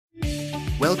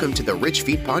Welcome to the Rich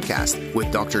Feet Podcast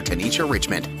with Dr. Tanisha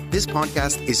Richmond. This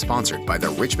podcast is sponsored by the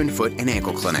Richmond Foot and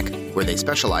Ankle Clinic, where they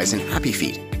specialize in happy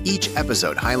feet. Each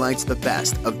episode highlights the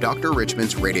best of Dr.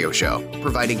 Richmond's radio show,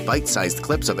 providing bite-sized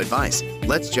clips of advice.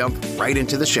 Let's jump right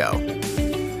into the show.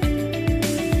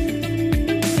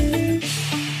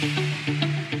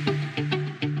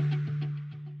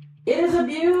 It is a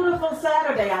beautiful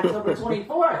Saturday, October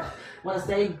 24th. I want to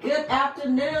say good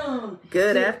afternoon.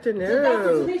 Good afternoon. To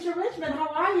Dr. Tanisha Richmond, how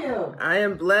are you? I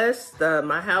am blessed.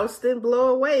 My house didn't blow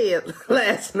away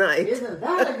last night. Isn't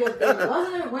that a good thing?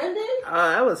 Wasn't it windy? Oh,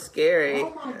 that was scary.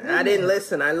 Oh, my goodness. I didn't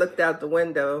listen. I looked out the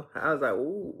window. I was like,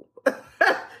 ooh.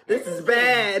 This is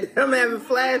bad. I'm having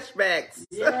flashbacks.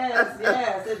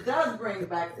 Yes. It does bring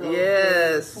back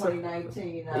those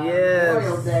 2019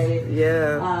 Memorial Day.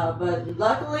 Yeah. But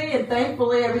luckily and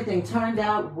thankfully, everything turned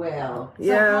out well.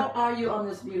 So how are you on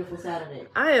this beautiful Saturday?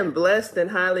 I am blessed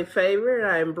and highly favored.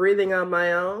 I am breathing on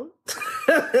my own.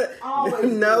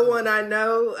 Always. No one I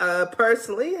know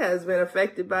personally has been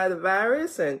affected by the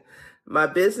virus, and my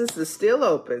business is still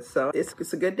open. So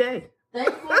it's a good day.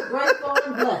 Thankful, grateful,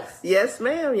 and blessed. Yes,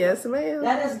 ma'am. Yes, ma'am.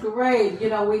 That is great. You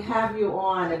know, we have you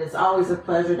on, and it's always a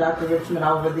pleasure, Dr. Richmond,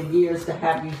 over the years to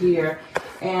have you here.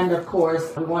 And, of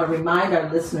course, we want to remind our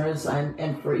listeners,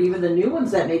 and for even the new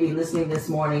ones that may be listening this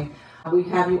morning, we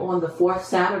have you on the fourth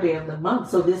Saturday of the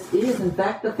month. So this is, in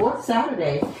fact, the fourth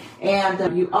Saturday.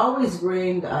 And you always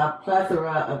bring a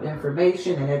plethora of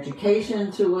information and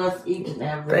education to us each and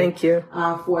every Thank you.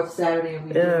 Fourth Saturday. And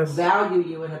we do value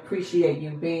you and appreciate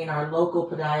you being our local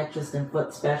podiatrist and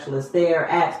foot specialist there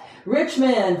at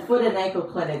Richmond Foot and Ankle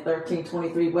Clinic,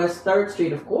 1323 West 3rd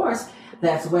Street. Of course,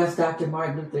 that's West Dr.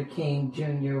 Martin Luther King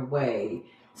Jr. Way.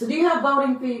 So do you have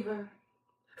voting fever?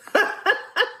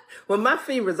 Well, my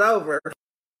fever's over.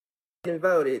 I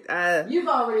voted. You've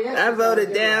already I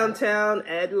voted downtown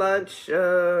at lunch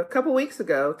a couple weeks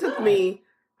ago. It took me,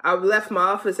 I left my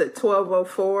office at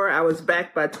 12:04. I was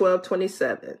back by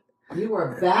 12:27. You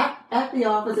were back at the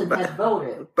office and had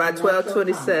voted. By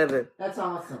 12:27. That's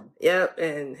awesome. Yep,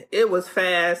 and it was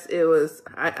fast. It was,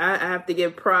 I have to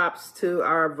give props to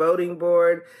our voting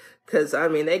board because, I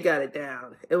mean, they got it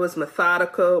down. It was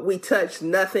methodical. We touched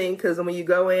nothing because when you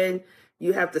go in,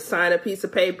 you have to sign a piece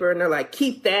of paper, and they're like,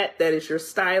 keep that. That is your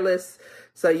stylus.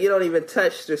 So you don't even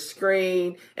touch the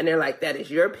screen. And they're like, that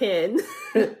is your pen.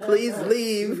 Please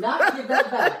leave. Do not give that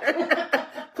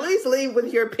back. Please leave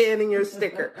with your pen and your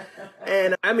sticker.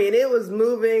 And I mean, it was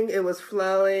moving. It was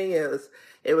flowing.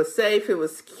 It was safe. It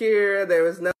was secure. There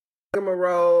was no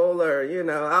rigmarole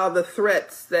or, all the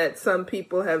threats that some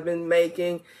people have been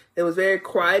making. It was very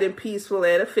quiet and peaceful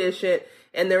and efficient.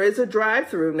 And there is a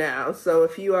drive-through now. So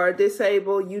if you are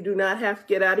disabled, you do not have to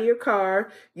get out of your car.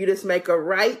 You just make a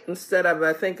right instead of,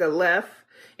 I think, a left.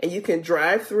 And you can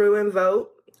drive through and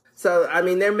vote. So, I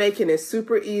mean, they're making it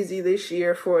super easy this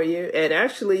year for you. And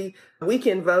actually,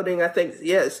 weekend voting, I think,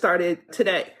 it started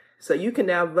today. So you can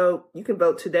now vote. You can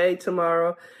vote today,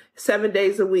 tomorrow, 7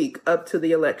 days a week up to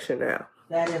the election now.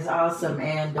 That is awesome.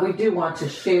 And we do want to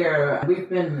share. We've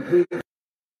been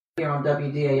here on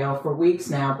WDAL for weeks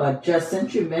now, but just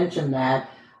since you mentioned that,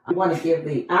 I want to give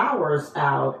the hours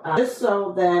out just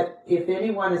so that if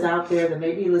anyone is out there that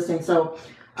may be listening. So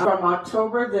from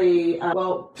October today's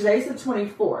the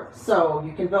 24th. So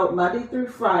you can vote Monday through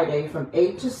Friday from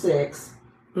 8 to 6,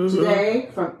 today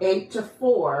from 8 to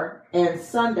 4, and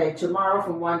Sunday, tomorrow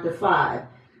from 1 to 5.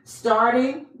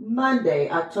 Starting Monday,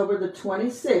 October the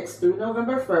 26th through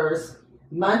November 1st,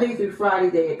 Monday through Friday,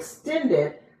 they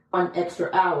extended an extra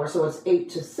hour, so it's 8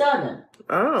 to 7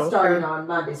 starting on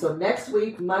Monday. So next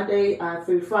week, Monday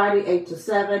through Friday, 8 to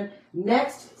 7.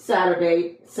 Next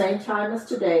Saturday, same time as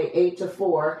today, 8 to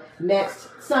 4. Next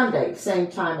Sunday, same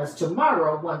time as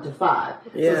tomorrow, 1 to 5.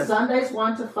 So Sundays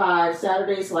 1 to 5,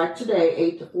 Saturdays like today,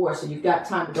 8 to 4. So you've got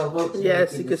time to go vote today.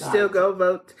 Yes, you can still go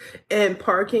vote, and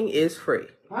parking is free.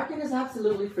 Parking is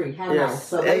absolutely free. How nice.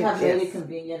 So they have made it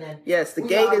convenient. And the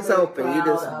gate is open. You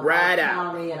just ride out.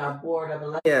 County and our board of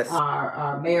elections,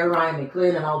 our Mayor Ryan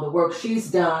McGlynn and all the work she's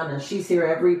done. And she's here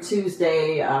every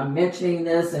Tuesday mentioning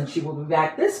this, and she will be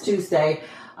back this Tuesday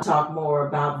to talk more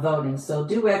about voting. So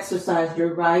do exercise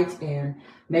your right and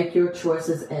make your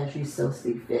choices as you so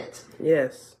see fit.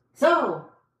 Yes. So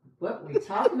what are we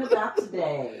talking about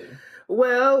today?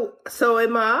 Well, so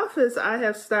in my office, I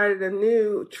have started a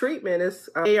new treatment. It's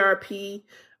ARP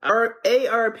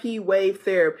Wave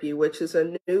Therapy, which is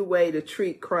a new way to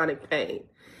treat chronic pain.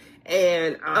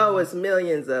 And it's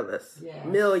millions of us. Yes.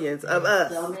 Millions of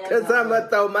us. Because I'm going to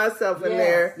throw myself in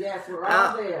there. Yes, we're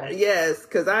all there. Yes,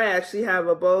 because I actually have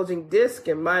a bulging disc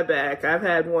in my back. I've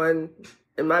had one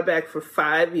in my back for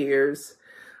 5 years.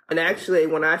 And actually,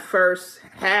 when I first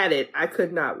had it, I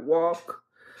could not walk.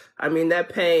 I mean, that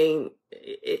pain,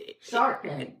 Sharp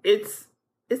pain. It's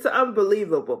an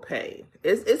unbelievable pain.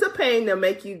 It's a pain that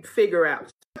make you figure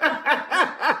out.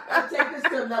 Take this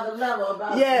to another level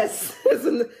about yes.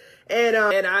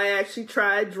 And I actually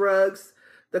tried drugs,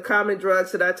 the common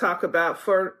drugs that I talk about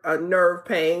for nerve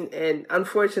pain. And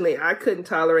unfortunately, I couldn't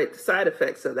tolerate the side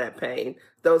effects of that pain,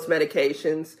 those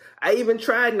medications. I even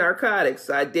tried narcotics.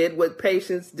 I did what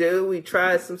patients do. We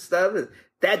tried some stuff, and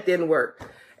that didn't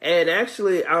work. And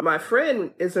actually, my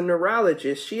friend is a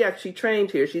neurologist. She actually trained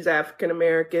here. She's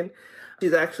African-American.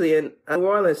 She's actually in New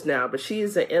Orleans now, but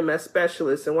she's an MS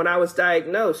specialist. And when I was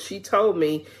diagnosed, she told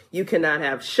me, you cannot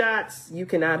have shots, you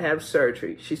cannot have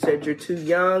surgery. She said, you're too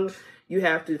young. You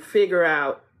have to figure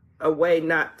out a way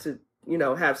not to,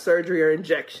 have surgery or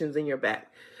injections in your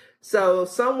back. So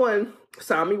someone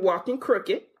saw me walking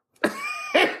crooked.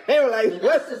 They were like, and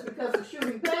that's just because of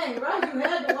shooting pain, right? You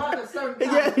had to walk a certain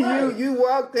time. Yeah, you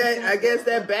walked that, I guess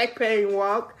that back pain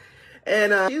walk.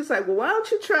 And she was like, well, why don't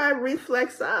you try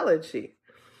reflexology?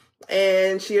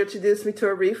 And she introduced me to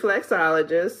a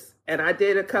reflexologist, and I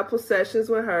did a couple sessions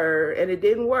with her, and it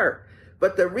didn't work.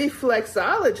 But the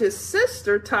reflexologist's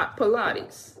sister taught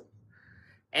Pilates.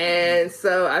 And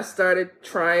so I started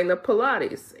trying the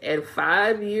Pilates. And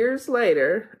 5 years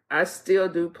later, I still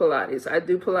do Pilates. I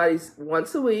do Pilates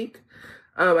once a week.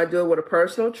 I do it with a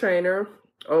personal trainer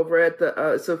over at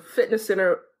it's a fitness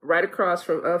center right across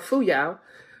from Fuyao,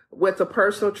 with a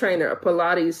personal trainer, a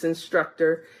Pilates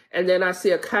instructor, and then I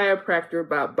see a chiropractor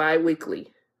about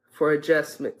bi-weekly for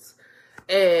adjustments.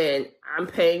 And I'm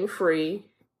pain free.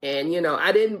 And,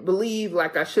 I didn't believe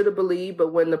like I should have believed,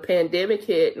 but when the pandemic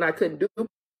hit and I couldn't do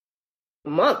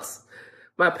months,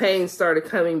 my pain started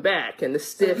coming back, and the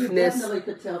stiffness. So you definitely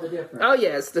could tell the difference. Oh,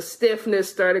 yes. The stiffness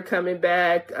started coming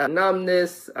back,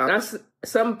 numbness,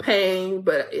 some pain,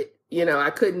 but, I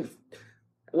couldn't.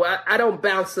 Well, I don't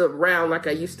bounce around like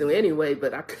I used to anyway,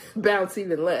 but I could bounce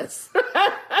even less.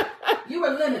 You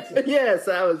were limited. Yes,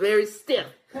 I was very stiff.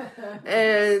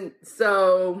 And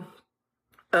so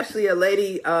actually a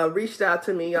lady reached out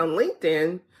to me on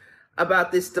LinkedIn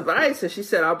about this device, and she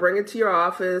said, I'll bring it to your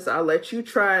office. I'll let you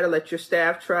try it. I'll let your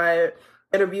staff try it,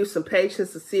 interview some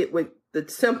patients to see it with the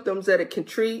symptoms that it can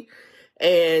treat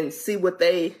and see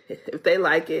if they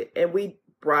like it. And we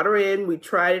brought her in. We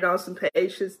tried it on some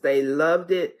patients. They loved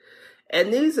it.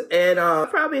 And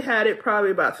probably had it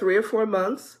about 3 or 4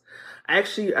 months.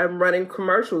 Actually, I'm running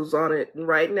commercials on it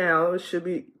right now. It should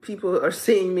be, people are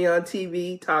seeing me on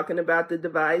TV talking about the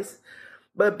device.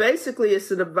 But basically,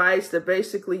 it's a device that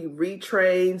basically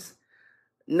retrains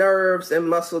nerves and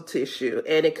muscle tissue.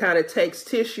 And it kind of takes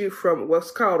tissue from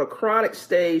what's called a chronic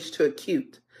stage to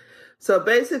acute. So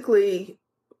basically,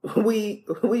 we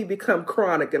become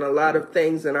chronic in a lot of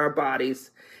things in our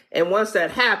bodies. And once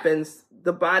that happens,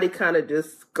 the body kind of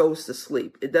just goes to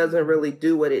sleep. It doesn't really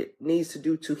do what it needs to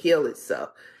do to heal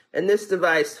itself. And this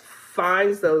device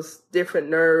finds those different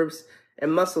nerves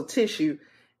and muscle tissue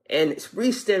and it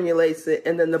re-stimulates it,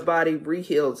 and then the body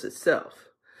re-heals itself.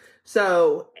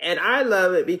 So, and I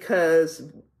love it because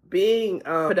being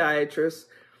a podiatrist,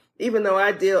 even though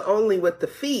I deal only with the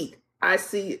feet, I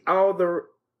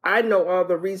know all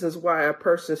the reasons why a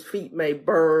person's feet may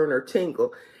burn or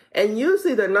tingle. And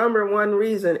usually the number one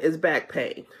reason is back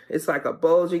pain. It's like a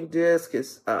bulging disc,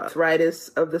 it's arthritis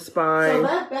of the spine. So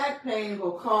that back pain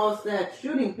will cause that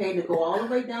shooting pain to go all the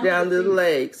way down to the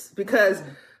legs. Because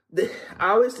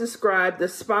I always describe the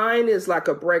spine is like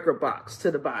a breaker box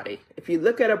to the body. If you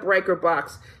look at a breaker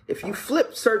box, if you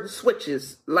flip certain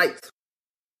switches, lights,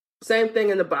 same thing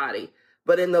in the body.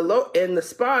 But in the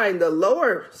spine, the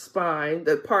lower spine,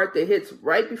 the part that hits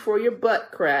right before your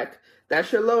butt crack,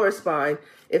 that's your lower spine.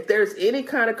 If there's any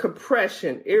kind of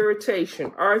compression,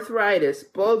 irritation, arthritis,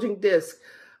 bulging disc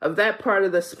of that part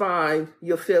of the spine,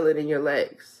 you'll feel it in your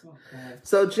legs. Okay.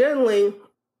 So generally,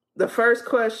 the first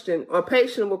question, a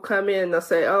patient will come in, they'll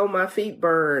say, oh, my feet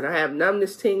burn. I have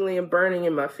numbness, tingling, and burning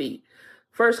in my feet.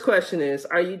 First question is,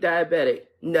 are you diabetic?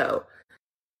 No.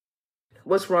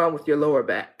 What's wrong with your lower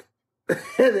back?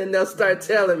 And then they'll start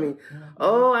telling me,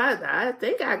 oh, I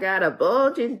think I got a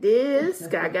bulging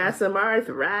disc. I got some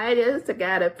arthritis. I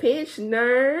got a pinched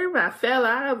nerve. I fell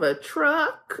out of a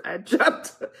truck. I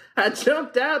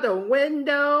jumped out the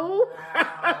window.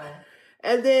 Wow.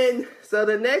 And then, so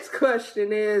the next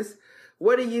question is,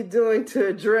 what are you doing to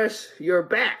address your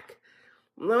back?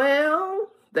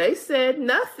 Well, they said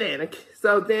nothing.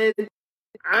 So then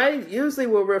I usually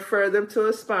will refer them to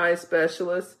a spine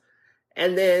specialist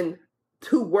and then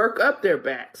to work up their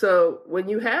back. So when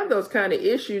you have those kind of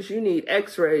issues, you need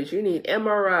x-rays, you need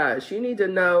MRIs, you need to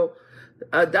know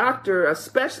a doctor, a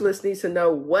specialist needs to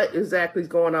know what exactly is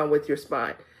going on with your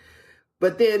spine.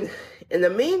 But then in the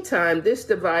meantime, this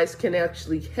device can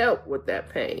actually help with that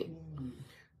pain.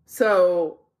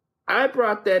 So I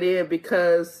brought that in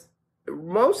because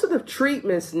most of the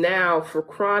treatments now for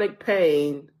chronic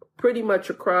pain, pretty much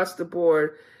across the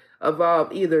board,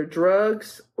 involve either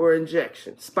drugs or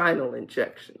injections, spinal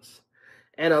injections.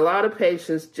 And a lot of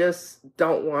patients just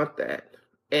don't want that.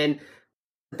 And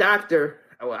the doctor,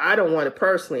 well, I don't want it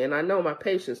personally, and I know my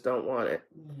patients don't want it.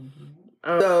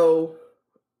 So,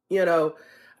 you know,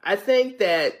 I think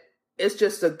that it's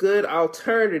just a good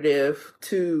alternative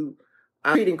to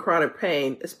treating chronic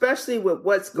pain, especially with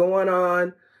what's going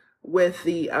on with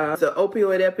the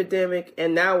opioid epidemic.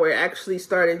 And now we're actually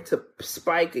starting to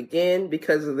spike again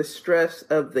because of the stress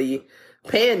of the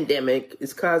pandemic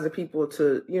is causing people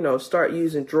to, you know, start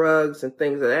using drugs and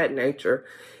things of that nature.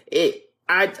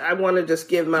 I want to just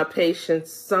give my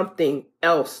patients something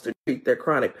else to treat their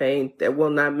chronic pain that will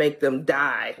not make them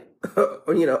die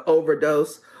or, you know,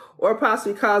 overdose or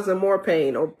possibly cause them more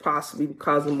pain or possibly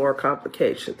cause them more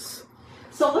complications.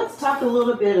 So let's talk a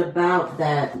little bit about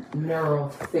that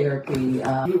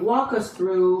neurotherapy. You walk us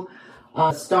through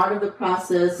the start of the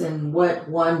process and what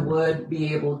one would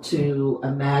be able to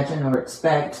imagine or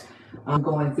expect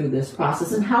going through this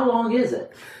process, and how long is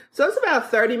it? So it's about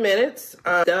 30 minutes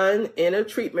done in a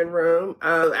treatment room.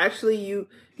 Actually, you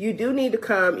do need to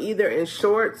come either in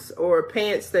shorts or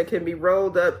pants that can be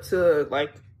rolled up to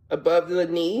like above the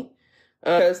knee,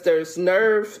 because there's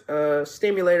nerve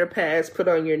stimulator pads put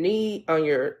on your knee, on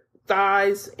your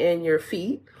thighs and your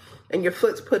feet, and your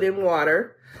foot's put in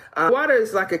water. Water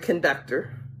is like a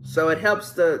conductor, so it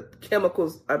helps the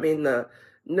the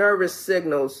nervous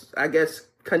signals, I guess,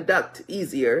 conduct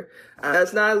easier.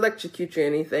 It's not electrocute you or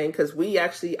anything, because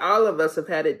all of us have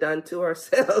had it done to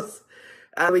ourselves.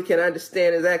 We can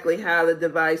understand exactly how the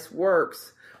device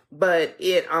works, but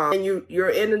you're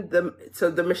in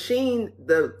the machine,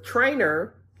 the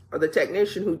trainer or the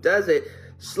technician who does it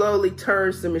slowly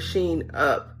turns the machine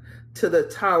up to the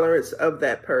tolerance of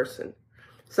that person.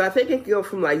 So I think it can go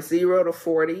from like 0 to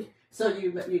 40. So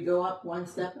you go up one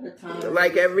step at a time?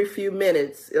 Like every few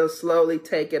minutes, it'll slowly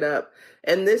take it up.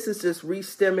 And this is just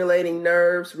re-stimulating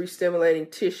nerves, re-stimulating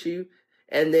tissue.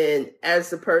 And then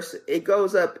it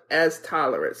goes up as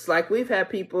tolerance. Like we've had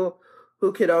people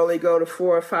who could only go to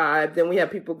 4 or 5. Then we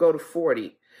have people go to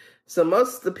 40. So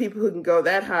most of the people who can go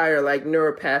that high are like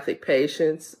neuropathic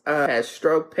patients, has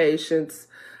stroke patients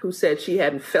who said she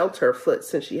hadn't felt her foot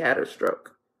since she had her stroke.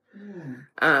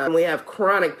 We have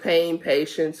chronic pain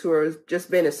patients who are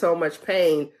just been in so much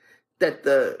pain that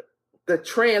the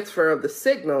transfer of the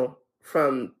signal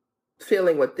from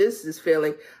feeling what this is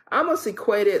feeling, I almost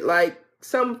equate it like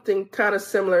something kind of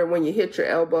similar when you hit your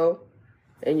elbow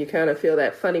and you kind of feel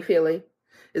that funny feeling.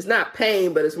 It's not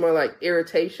pain, but it's more like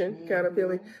irritation kind of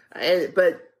feeling.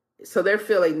 So they're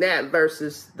feeling that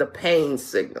versus the pain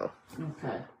signal.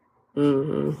 Okay.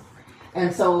 Mm-hmm.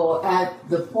 And so at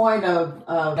the point of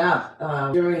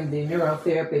during the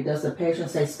neurotherapy, does the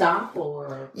patient say stop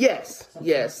or? Yes.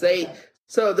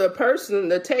 So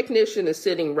the technician is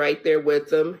sitting right there with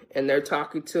them, and they're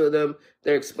talking to them.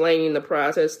 They're explaining the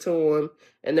process to them,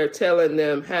 and they're telling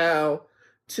them how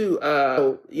to,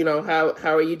 how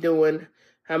are you doing?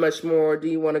 How much more do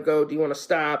you want to go? Do you want to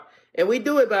stop? And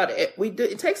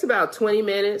it takes about 20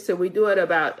 minutes, and we do it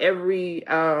about every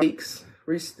weeks.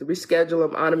 Reschedule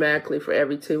them automatically for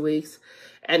every 2 weeks.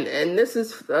 And this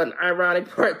is an ironic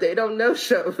part. They don't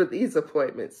no-show for these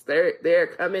appointments. They're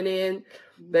coming in,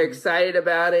 they're excited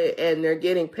about it, and they're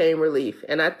getting pain relief.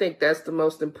 And I think that's the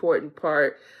most important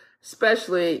part,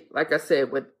 especially, like I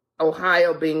said, with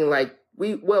Ohio being like,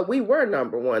 we were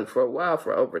number one for a while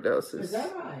for overdoses. Is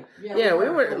that right? Yeah, we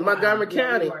were in Montgomery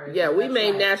County. We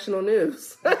made national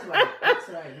news. That's right.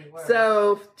 We were.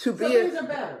 So things are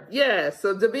better. Yeah,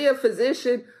 so to be a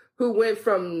physician who went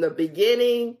from the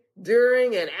beginning,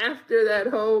 during, and after that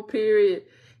whole period,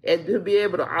 and to be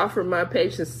able to offer my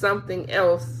patients something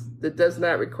else that does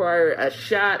not require a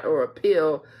shot or a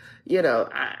pill,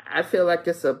 I feel like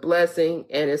it's a blessing,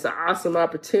 and it's an awesome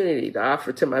opportunity to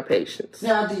offer to my patients.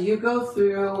 Now, do you go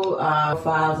through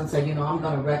files and say, I'm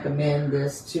going to recommend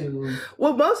this to?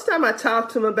 Well, most of the time I talk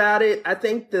to them about it. I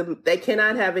think they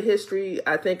cannot have a history,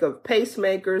 I think, of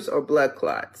pacemakers or blood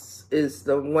clots is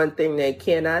the one thing they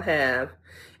cannot have.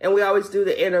 And we always do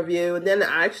the interview, and then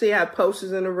I actually have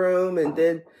posters in the room, and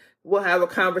then we'll have a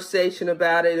conversation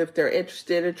about it if they're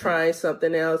interested in trying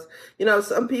something else.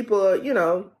 Some people,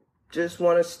 just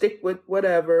want to stick with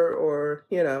whatever, or,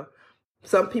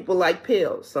 some people like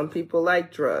pills, some people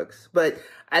like drugs. But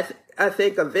I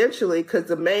think eventually, because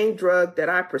the main drug that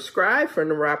I prescribe for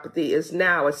neuropathy is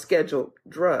now a scheduled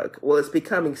drug. Well, it's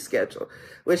becoming scheduled,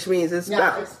 which means it's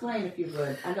now explain if you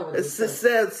would. I know what it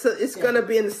says. So it's going to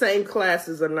be in the same class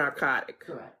as a narcotic.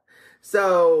 Correct.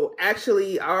 So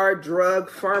actually, our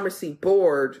drug pharmacy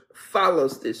board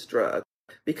follows this drug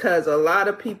because a lot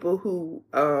of people who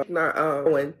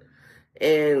heroin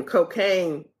and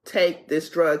cocaine take this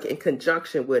drug in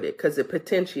conjunction with it because it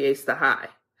potentiates the high.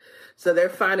 So they're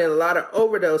finding a lot of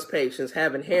overdose patients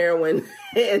having heroin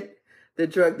and the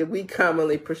drug that we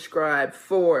commonly prescribe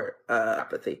for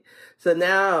neuropathy. So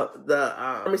now the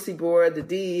pharmacy board, the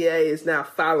DEA, is now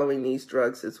following these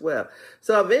drugs as well.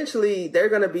 So eventually they're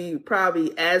going to be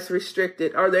probably as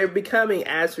restricted, or they're becoming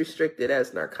as restricted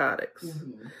as narcotics.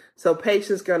 Mm-hmm. So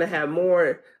patients going to have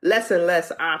less and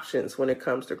less options when it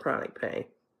comes to chronic pain.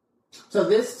 So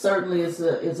this certainly is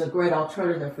a great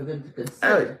alternative for them to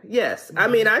consider. Yes. Mm-hmm. I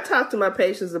mean, I talk to my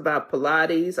patients about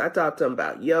Pilates. I talk to them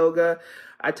about yoga.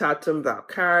 I talk to them about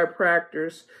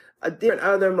chiropractors, different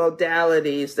other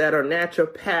modalities that are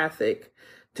naturopathic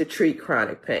to treat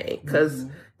chronic pain. Because,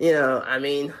 I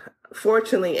mean,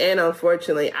 fortunately and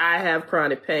unfortunately, I have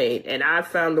chronic pain and I've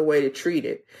found a way to treat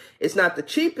it. It's not the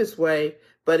cheapest way,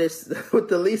 but it's with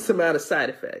the least amount of side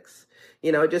effects.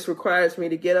 It just requires me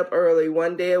to get up early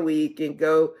 1 day a week and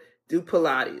go do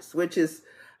Pilates, which is,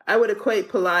 I would equate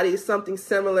Pilates something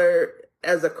similar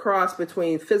as a cross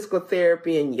between physical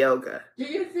therapy and yoga. Do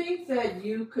you think that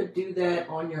you could do that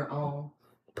on your own?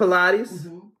 Pilates?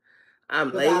 Mm-hmm.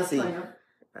 I'm lazy.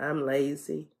 I'm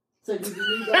lazy. So you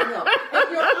need that help.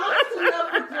 And you're honest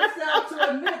enough with yourself to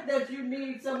admit that you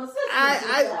need some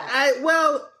assistance.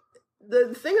 Well,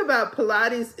 the thing about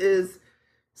Pilates is,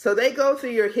 so they go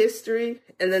through your history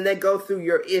and then they go through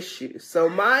your issues. So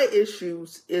my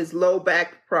issues is low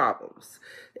back problems.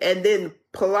 And then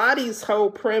Pilates'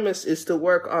 whole premise is to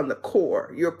work on the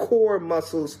core, your core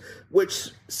muscles, which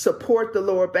support the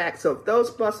lower back. So if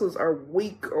those muscles are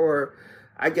weak or,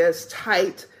 I guess,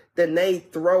 tight, then they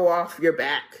throw off your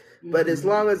back. Mm-hmm. But as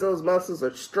long as those muscles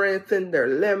are strengthened, they're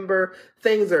limber,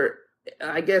 things are,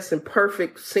 I guess, in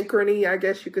perfect synchrony, I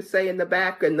guess you could say, in the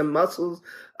back, and the muscles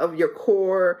of your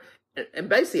core, and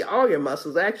basically all your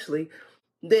muscles actually,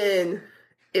 then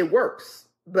it works.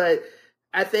 But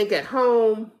I think at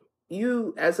home,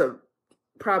 you as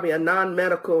probably a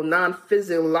non-medical,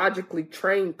 non-physiologically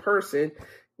trained person,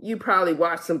 you probably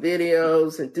watch some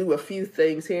videos and do a few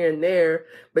things here and there,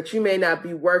 but you may not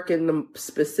be working the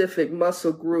specific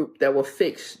muscle group that will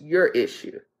fix your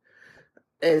issue.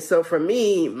 And so for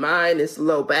me, mine is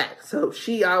low back. So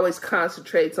she always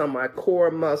concentrates on my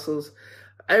core muscles.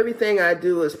 Everything I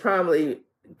do is probably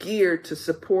geared to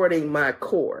supporting my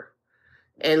core.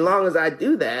 And long as I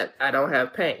do that, I don't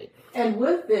have pain. And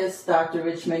with this, Dr.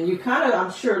 Richmond, you kind of,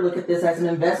 I'm sure, look at this as an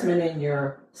investment in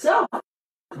yourself.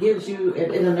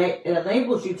 It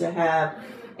enables you to have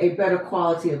a better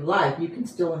quality of life. You can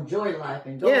still enjoy life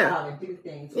and go out and do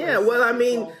things. Yeah, well, I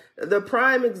mean, the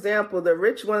prime example,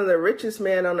 one of the richest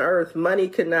men on earth, money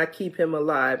could not keep him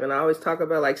alive. And I always talk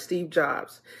about like Steve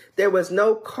Jobs. There was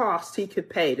no cost he could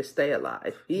pay to stay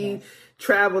alive. He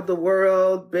traveled the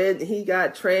world, he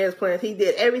got transplants, he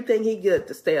did everything he could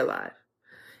to stay alive.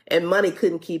 And money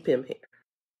couldn't keep him here.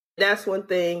 That's one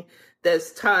thing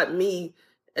that's taught me,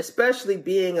 especially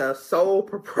being a sole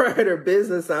proprietor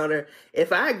business owner.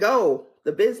 If I go,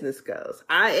 the business goes.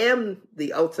 I am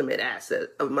the ultimate asset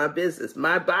of my business.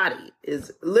 My body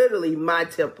is literally my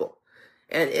temple.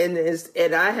 And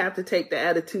I have to take the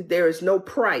attitude, there is no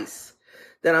price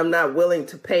that I'm not willing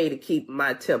to pay to keep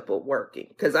my temple working.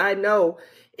 Because I know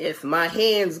if my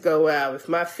hands go out, if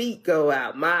my feet go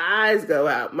out, my eyes go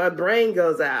out, my brain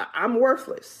goes out, I'm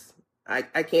worthless. I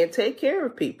can't take care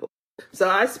of people. So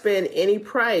I spend any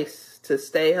price to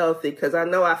stay healthy because I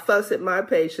know I fuss at my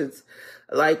patients.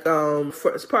 Like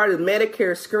as part of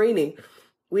Medicare screening,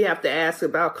 we have to ask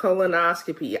about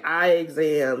colonoscopy, eye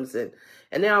exams, and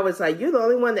they're always like, you're the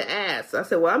only one to ask. I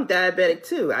said, well, I'm diabetic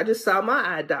too. I just saw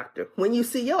my eye doctor. When you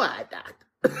see your eye doctor.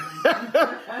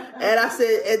 And I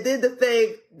said, and then the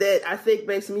thing that I think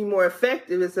makes me more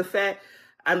effective is the fact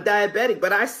I'm diabetic,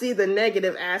 but I see the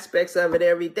negative aspects of it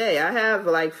every day. I have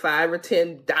like 5 or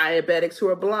 10 diabetics who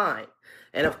are blind.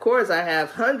 And of course, I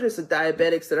have hundreds of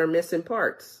diabetics that are missing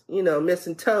parts,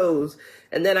 missing toes.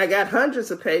 And then I got hundreds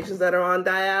of patients that are on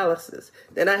dialysis.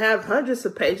 Then I have hundreds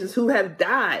of patients who have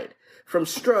died from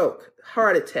stroke,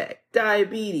 heart attack,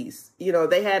 diabetes.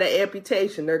 They had an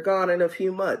amputation. They're gone in a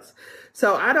few months.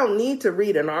 So I don't need to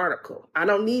read an article. I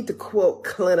don't need to quote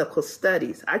clinical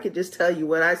studies. I could just tell you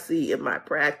what I see in my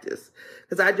practice.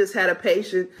 Because I just had a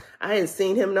patient, I hadn't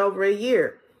seen him in over a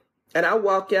year. And I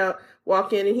walk out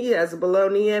walk in and he has a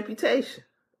below-knee amputation.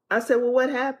 I said, well, what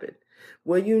happened?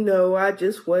 Well, I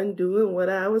just wasn't doing what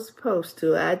I was supposed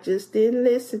to. I just didn't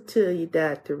listen to you,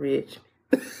 Dr. Richmond.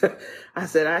 I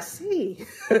said, I see.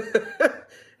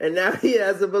 And now he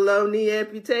has a below-knee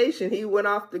amputation. He went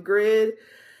off the grid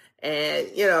and,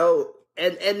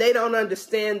 and they don't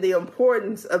understand the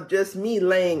importance of just me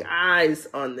laying eyes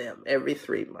on them every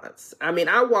 3 months. I mean,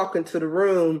 I walk into the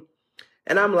room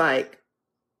and I'm like,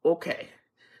 okay,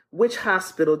 which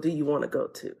hospital do you want to go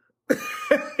to?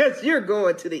 Because you're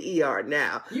going to the ER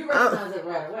now. You recognize it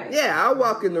right away. Yeah, I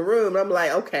walk in the room and I'm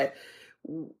like, okay,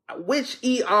 which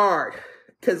ER?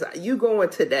 Because you going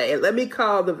today, and let me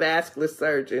call the vascular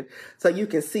surgeon so you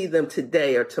can see them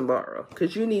today or tomorrow,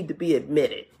 because you need to be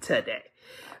admitted today.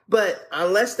 But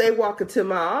unless they walk into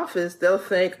my office, they'll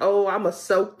think, oh, I'm going to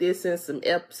soak this in some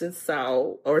Epsom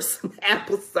salt or some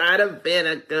apple cider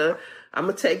vinegar. I'm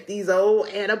going to take these old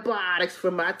antibiotics for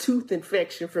my tooth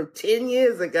infection from 10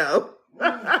 years ago.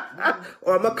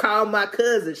 Or I'm going to call my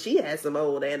cousin. She has some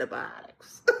old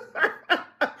antibiotics.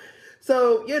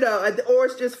 So, or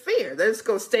it's just fear. They're just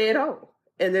going to stay at home.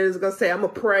 And they're just going to say, I'm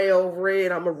going to pray over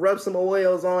it. I'm going to rub some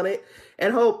oils on it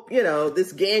and hope,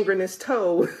 this gangrenous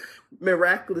toe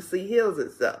miraculously heals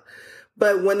itself.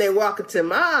 But when they walk into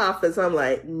my office, I'm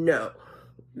like, no,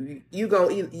 you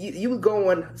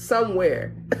going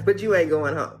somewhere, but you ain't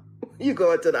going home. You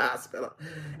going to the hospital.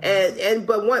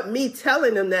 But me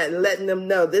telling them that and letting them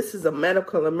know this is a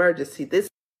medical emergency. This is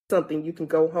something you can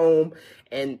go home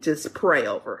and just pray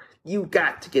over. You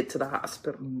got to get to the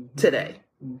hospital today.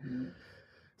 Mm-hmm.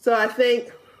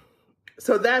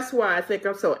 So that's why I think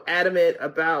I'm so adamant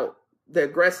about the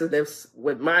aggressiveness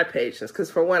with my patients. Because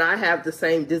for one, I have the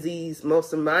same disease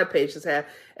most of my patients have.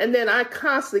 And then I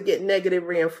constantly get negative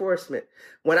reinforcement.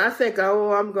 When I think,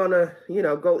 oh, I'm going to,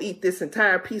 go eat this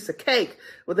entire piece of cake.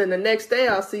 Well, then the next day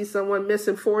I'll see someone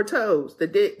missing 4 toes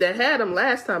that had them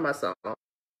last time I saw them.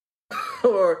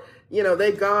 Or,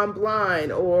 they've gone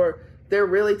blind, or they're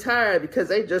really tired because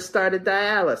they just started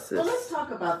dialysis. Well, let's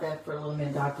talk about that for a little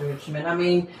minute, Dr. Richmond. I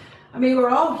mean, we're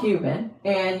all human,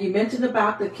 and you mentioned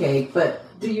about the cake, but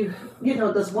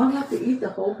does one have to eat the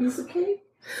whole piece of cake?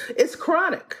 It's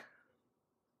chronic.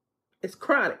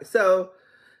 So,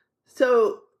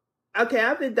 okay,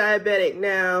 I've been diabetic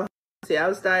now. See, I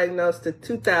was diagnosed in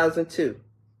 2002.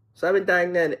 So I've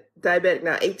been diabetic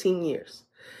now 18 years.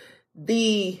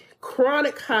 The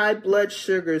chronic high blood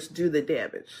sugars do the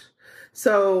damage.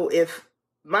 So if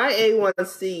my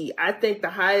A1C, I think the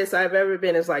highest I've ever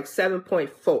been is like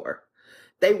 7.4.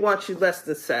 They want you less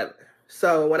than 7.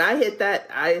 So when I hit that,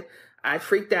 I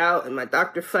freaked out and my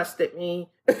doctor fussed at me.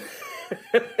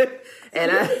 And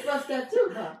they fuss that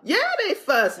too, huh? Yeah, they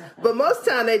fuss. But most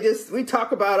time we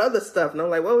talk about other stuff. And I'm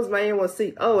like, what was my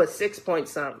A1C? Oh, it's 6 point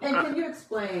something. And can you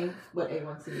explain what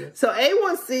A1C is? So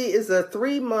A1C is a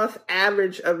 3-month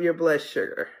average of your blood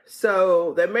sugar.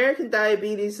 So the American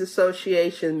Diabetes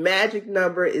Association magic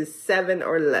number is 7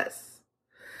 or less.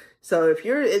 So if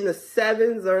you're in the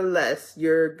 7s or less,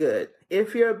 you're good.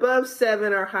 If you're above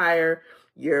 7 or higher,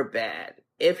 you're bad.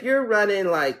 If you're running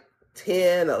like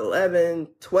 10, 11,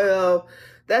 12,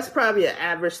 that's probably an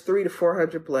average 300 to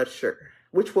 400 blood sugar,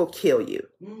 which will kill you.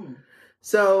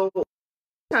 So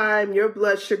time your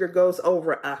blood sugar goes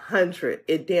over 100,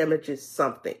 it damages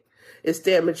something. It's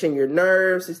damaging your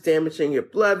nerves, it's damaging your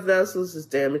blood vessels, it's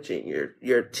damaging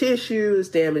your tissue, it's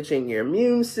damaging your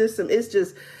immune system. It's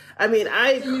just, so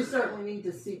you certainly need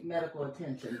to seek medical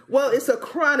attention. Well, it's a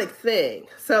chronic thing.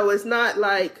 So it's not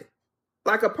like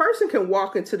a person can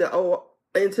walk into the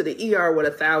ER with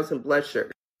 1,000 blood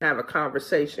sugar, have a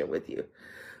conversation with you,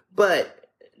 but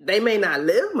they may not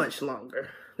live much longer.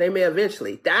 They may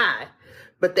eventually die,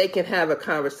 but they can have a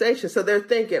conversation. So they're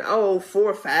thinking, 400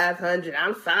 or 500,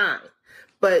 I'm fine.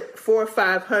 But 400 or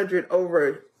 500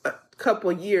 over a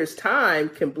couple years' time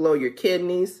can blow your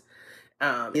kidneys,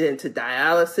 get into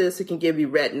dialysis. It can give you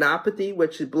retinopathy,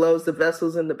 which blows the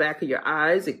vessels in the back of your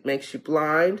eyes. It makes you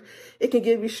blind. It can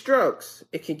give you strokes.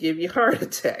 It can give you heart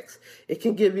attacks. It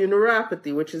can give you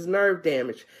neuropathy, which is nerve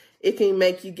damage. It can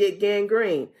make you get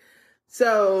gangrene.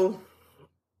 So,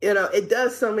 it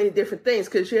does so many different things,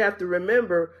 because you have to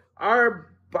remember our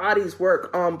bodies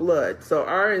work on blood. So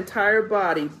our entire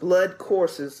body, blood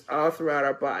courses all throughout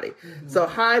our body. Mm-hmm. So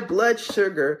high blood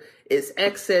sugar is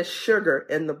excess sugar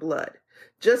in the blood.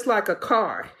 Just like a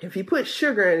car, if you put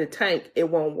sugar in a tank, it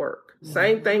won't work. Mm-hmm.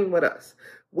 Same thing with us.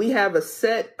 We have a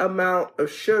set amount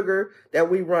of sugar that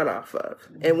we run off of.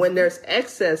 Mm-hmm. And when there's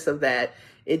excess of that,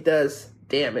 it does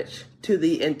damage to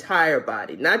the entire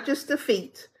body, not just the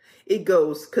feet. It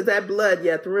goes, because that blood,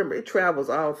 you have to remember, it travels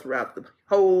all throughout the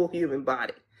whole human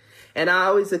body. And I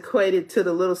always equate it to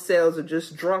the little cells are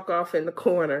just drunk off in the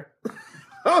corner.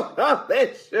 Oh,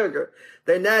 that sugar.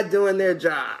 They're not doing their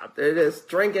job. They're just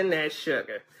drinking that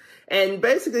sugar. And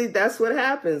basically that's what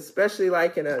happens, especially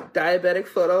like in a diabetic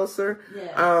foot ulcer.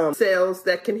 Yeah. Cells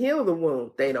that can heal the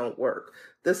wound, they don't work.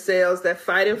 The cells that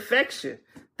fight infection,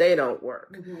 they don't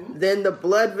work. Mm-hmm. Then the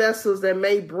blood vessels that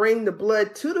may bring the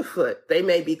blood to the foot, they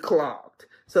may be clogged.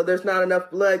 So there's not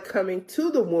enough blood coming to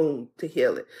the wound to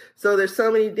heal it. So there's so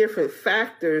many different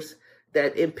factors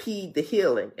that impede the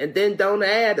healing. And then don't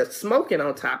add a smoking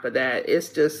on top of that. It's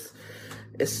just,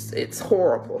 it's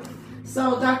horrible.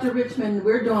 So, Dr. Richmond,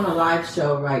 we're doing a live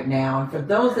show right now. And for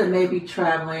those that may be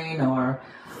traveling or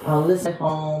listening at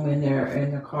home in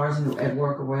their cars at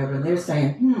work or wherever, and they're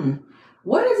saying,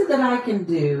 what is it that I can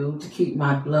do to keep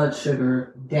my blood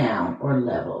sugar down or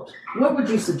leveled? What would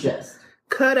you suggest?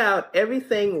 Cut out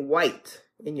everything white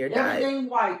in your diet. Everything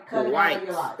white, cut it out of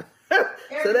your life.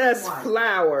 So that's white.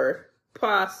 Flour,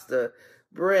 pasta,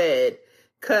 bread.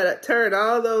 Turn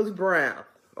all those brown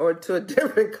or to a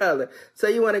different color. So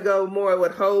you want to go more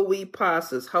with whole wheat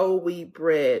pastas, whole wheat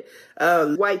bread,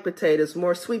 white potatoes,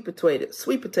 more sweet potatoes.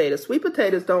 Sweet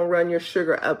potatoes don't run your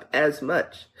sugar up as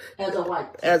much as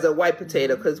a white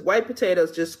potato, because white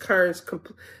potatoes just turns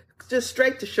just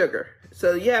straight to sugar.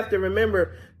 So you have to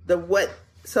remember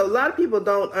so a lot of people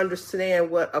don't understand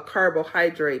what a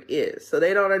carbohydrate is. So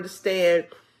they don't understand.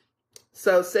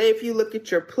 So say if you look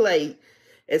at your plate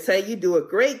and say you do a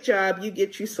great job, you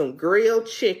get you some grilled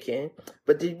chicken,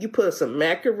 but then you put some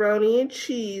macaroni and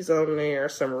cheese on there,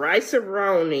 some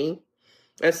rice-a-roni,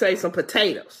 and say some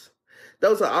potatoes.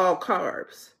 Those are all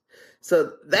carbs.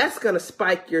 So that's going to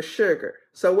spike your sugar.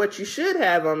 So what you should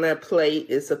have on that plate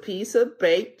is a piece of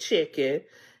baked chicken.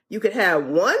 You could have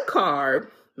one carb,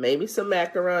 maybe some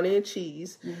macaroni and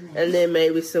cheese, and then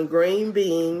maybe some green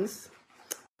beans,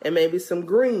 and maybe some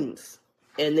greens.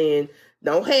 And then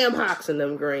no ham hocks in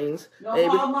them greens. No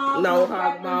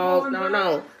hog maws.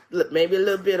 No. Maybe a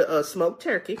little bit of smoked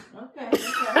turkey. Okay.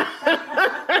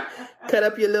 Cut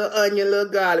up your little onion,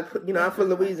 little garlic. I'm from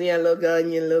Louisiana, little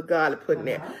onion, little garlic put in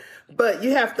there. But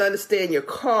you have to understand your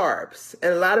carbs.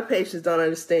 And a lot of patients don't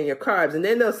understand your carbs. And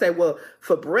then they'll say, well,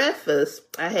 for breakfast,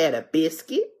 I had a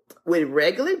biscuit with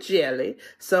regular jelly,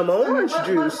 some orange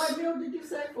juice. What meal did you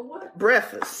say for what?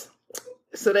 Breakfast.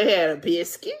 So they had a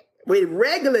biscuit with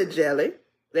regular jelly.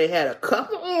 They had a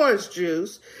cup of orange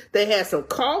juice. They had some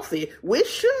coffee with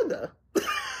sugar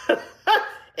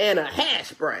and a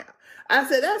hash brown. I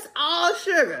said, that's all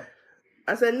sugar.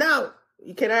 I said, no,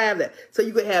 you cannot have that. So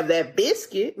you could have that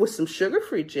biscuit with some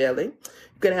sugar-free jelly.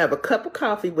 You could have a cup of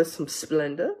coffee with some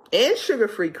Splenda and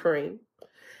sugar-free cream.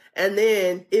 And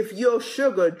then if your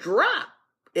sugar drop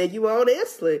and you on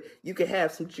insulin, you can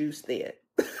have some juice then.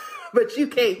 But you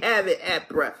can't have it at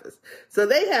breakfast. So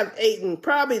they have eaten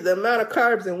probably the amount of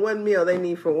carbs in one meal they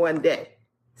need for one day.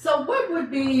 So what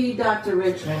would be, Dr.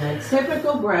 Richmond, a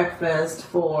typical breakfast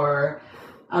for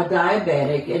a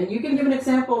diabetic? And you can give an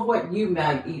example of what you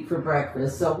might eat for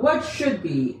breakfast. So what should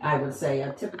be, I would say,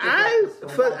 a typical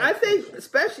breakfast? I think,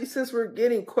 especially since we're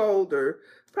getting colder,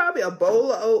 probably a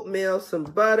bowl of oatmeal, some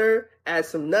butter, add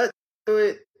some nuts to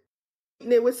it,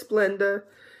 eating it with Splenda.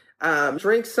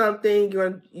 Drink something.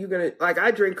 You're gonna like I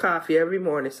drink coffee every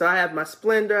morning, so I have my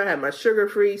Splenda, I have my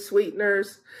sugar-free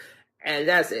sweeteners, and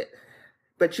that's it.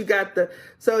 But you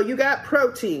got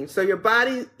protein, so your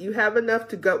body, you have enough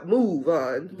to go move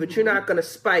on, but you're not gonna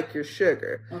spike your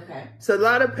sugar. Okay. So a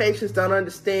lot of patients don't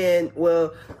understand.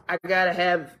 Well, I gotta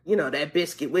have that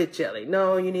biscuit with jelly.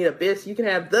 No, you need a biscuit. You can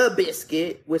have the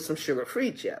biscuit with some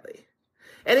sugar-free jelly,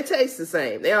 and it tastes the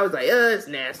same. They always like, it's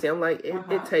nasty. I'm like,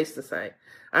 it tastes the same.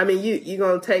 I mean, you're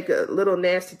going to take a little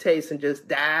nasty taste and just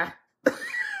die.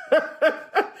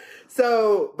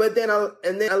 So, but then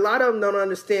a lot of them don't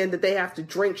understand that they have to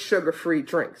drink sugar-free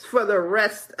drinks for the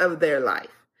rest of their life.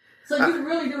 So you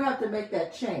really do have to make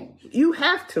that change. You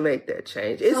have to make that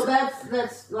change. So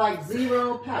that's like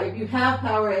zero power. If you have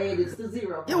Powerade, it's the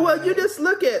zero. Yeah, well, you just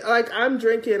look at, like I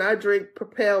drink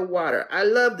Propel water. I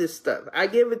love this stuff. I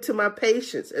give it to my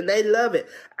patients and they love it.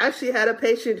 I actually had a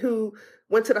patient who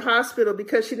went to the hospital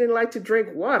because she didn't like to drink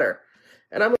water.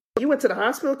 And I'm like, you went to the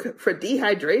hospital for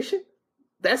dehydration?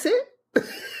 That's it?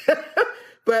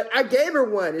 But I gave her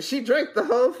one and she drank the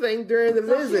whole thing during the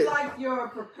visit. She liked your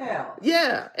Propel.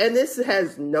 Yeah, and this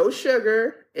has no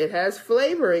sugar. It has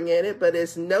flavoring in it, but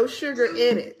it's no sugar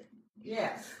in it.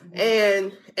 Yes.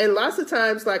 And lots of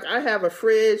times, like I have a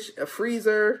fridge, a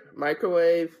freezer,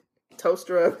 microwave,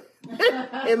 toaster oven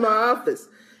in my office.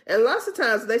 And lots of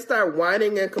times they start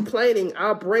whining and complaining.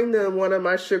 I'll bring them one of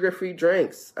my sugar-free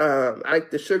drinks,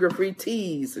 like the sugar-free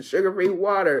teas, the sugar-free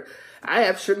water. I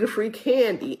have sugar-free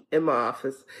candy in my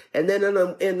office. And then in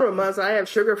the months, I have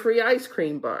sugar-free ice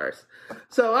cream bars.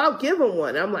 So I'll give them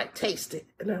one. I'm like, taste it.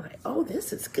 And they're like, oh,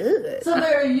 this is good. So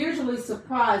they're usually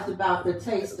surprised about the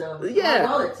taste of how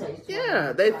well it tastes.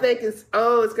 Yeah, they think it's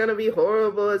going to be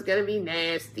horrible. It's going to be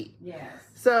nasty. Yes.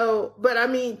 So, but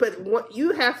what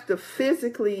you have to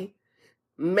physically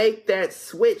make that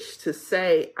switch to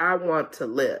say, I want to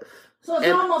live. So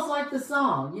it's almost like the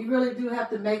song. You really do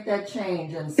have to make that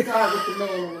change and start with the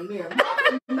man in the mirror.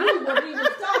 Michael knew what he was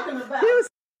talking about. He was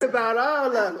talking about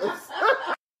all of us.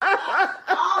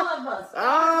 All of us.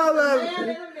 All of us. Man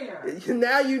in the mirror.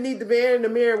 Now you need the man in the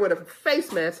mirror with a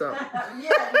face mask on. Yeah, you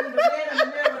need the man in the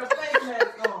mirror with a face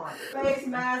mask on. Face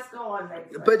mask on.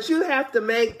 But you have to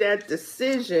make that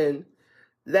decision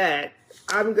that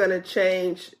I'm going to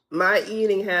change my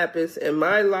eating habits and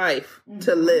my life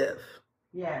to live.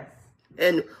 Yes.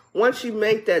 And once you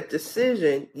make that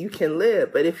decision, you can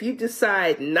live. But if you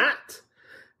decide not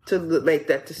to make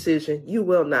that decision, you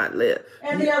will not live.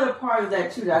 And the other part of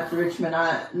that too, Dr. Richmond,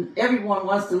 everyone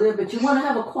wants to live, but you want to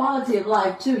have a quality of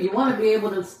life too. You want to be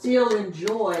able to still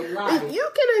enjoy life. You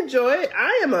can enjoy it.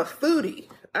 I am a foodie.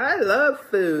 I love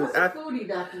food. What's a foodie,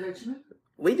 Dr. Richmond?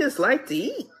 We just like to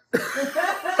eat.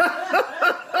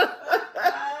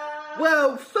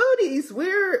 Well, foodies,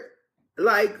 we're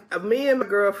like me and my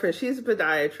girlfriend, she's a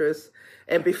podiatrist.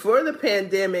 And before the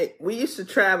pandemic, we used to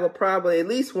travel probably at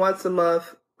least once a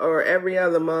month or every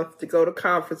other month to go to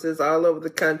conferences all over the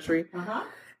country.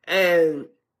 And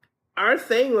our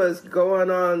thing was going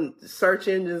on search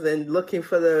engines and looking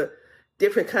for the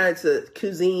different kinds of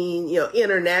cuisine,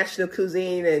 international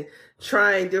cuisine, and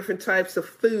trying different types of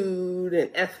food and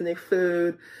ethnic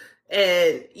food.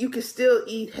 And you can still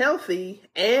eat healthy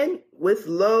and with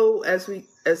low, as we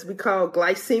call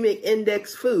glycemic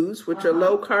index foods, which are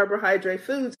low carbohydrate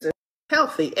foods, and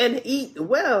healthy and eat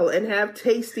well and have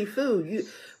tasty food.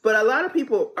 But a lot of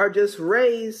people are just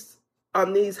raised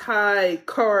on these high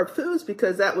carb foods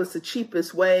because that was the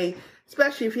cheapest way,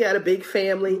 especially if you had a big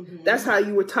family. That's how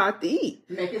you were taught to eat.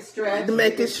 Make it stretch. To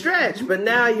make it stretch. But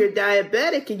now you're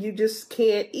diabetic and you just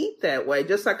can't eat that way.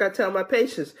 Just like I tell my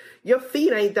patients, your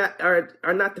feet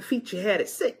are not the feet you had at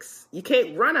 6. You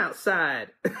can't run outside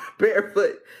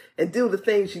barefoot and do the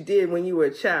things you did when you were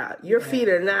a child. Your feet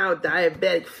are now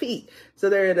diabetic feet.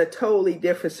 So they're in a totally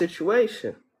different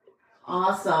situation.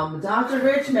 Awesome. Dr.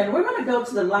 Richmond, we're going to go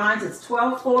to the lines. It's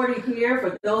 12:40 here.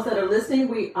 For those that are listening,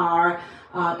 we are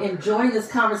enjoying this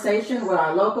conversation with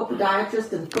our local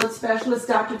podiatrist and foot specialist,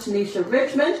 Dr. Tanisha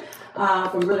Richmond,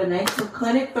 from Little Nation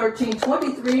Clinic,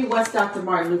 1323 West Dr.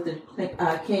 Martin Luther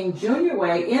King Jr.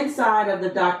 Way, inside of the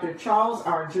Dr. Charles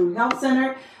R. Drew Health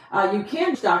Center. You can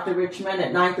reach Dr. Richmond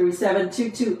at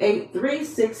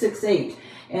 937-228-3668.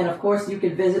 And of course, you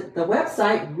can visit the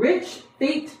website,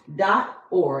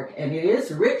 richfeet.org. And it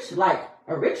is rich like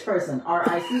a rich person,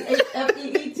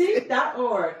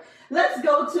 RICHFEET.org. Let's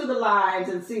go to the lines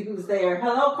and see who's there.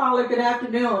 Hello, caller. Good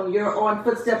afternoon. You're on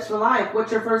Footsteps for Life.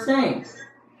 What's your first name?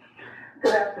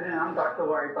 Good afternoon. I'm Dr.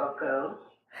 Worry Boko.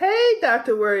 Hey,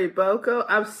 Dr. Worry Boko.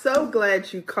 I'm so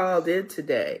glad you called in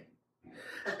today.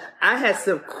 I had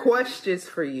some questions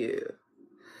for you.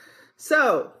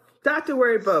 So, Dr.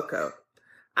 Worry Boko,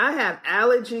 I have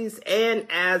allergies and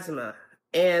asthma.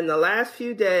 And the last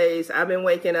few days, I've been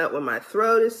waking up when my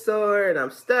throat is sore and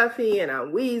I'm stuffy and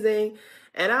I'm wheezing.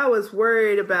 And I was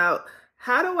worried about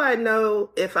how do I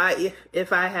know if I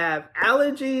have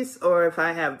allergies or if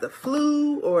I have the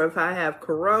flu or if I have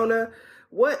corona?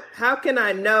 How can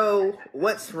I know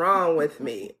what's wrong with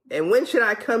me? And when should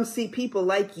I come see people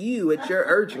like you at your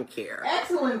urgent care?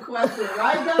 Excellent question,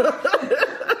 right, Doctor?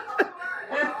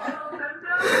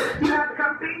 You have to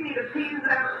come see me to tease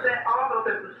out all those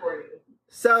symptoms for you.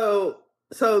 So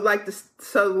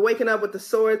waking up with the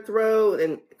sore throat,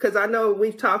 and because I know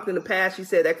we've talked in the past, you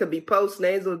said that could be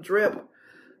post-nasal drip.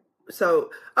 So,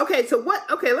 let me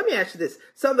ask you this.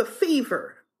 So the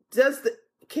fever,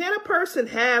 can a person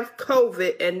have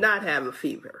COVID and not have a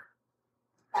fever?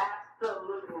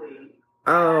 Absolutely.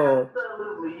 Oh.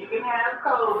 Absolutely. You can have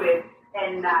COVID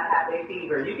and not have a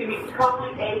fever. You can be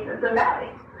totally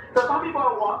asymptomatic. So some people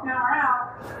are walking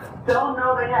around, don't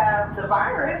know they have the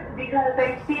virus because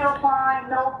they feel fine,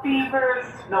 no fever,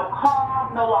 no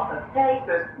cough, no loss of taste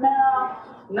or smell,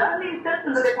 none of these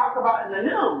symptoms that they talk about in the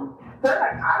news. So they're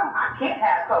like, I can't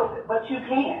have COVID, but you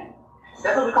can.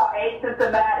 That's what we call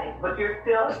asymptomatic, but you're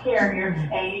still a carrier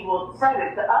and you will spread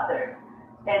it to others.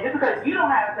 And just because you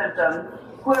don't have symptoms,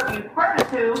 whoever you spread it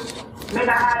to may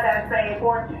not have that same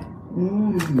fortune.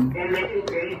 Mm. And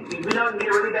we know it can get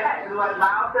really bad. It's like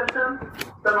mild symptoms.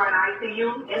 Some are in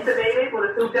ICU, intubated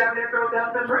with a tube down their throat to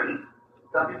help them breathe.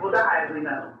 Some people die, as we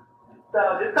know.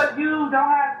 So just because you don't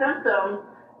have symptoms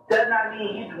does not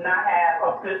mean you do not have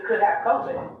or could have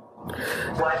COVID.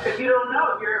 But if you don't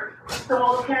know, you're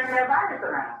someone who's carrying that virus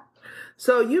around.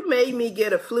 So you made me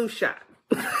get a flu shot.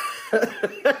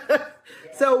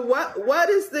 So what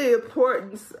is the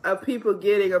importance of people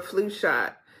getting a flu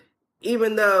shot,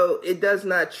 even though it does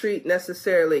not treat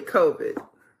necessarily COVID?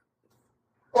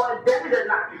 Well, it definitely does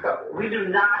not treat COVID. We do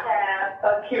not have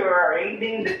a cure or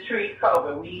anything to treat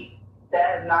COVID.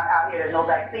 That is not out here. There's no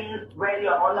vaccines ready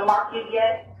or on the market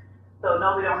yet. So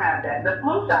no, we don't have that. The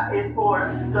flu shot is for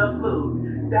the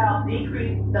flu to help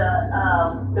decrease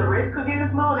the risk of getting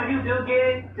flu. And if you do get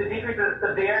it, to decrease the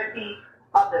severity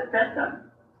of the symptoms.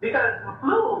 Because the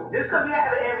flu, just because we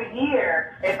have it every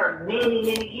year, and for many,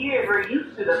 many years we're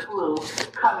used to the flu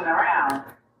coming around,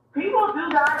 people do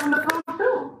die from the flu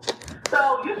too.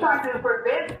 So you're trying to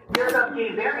prevent yourself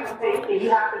getting very sick if you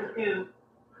happen to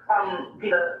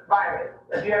get a virus,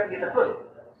 if you happen to get the flu.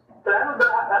 So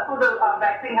that's what the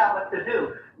vaccine helps us to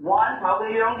do. One,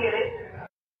 hopefully you don't get it.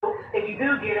 If you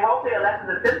do get it, hopefully it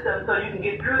lessens the symptoms so you can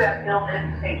get through that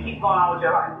illness and keep going on with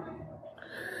your life.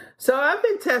 So I've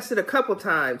been tested a couple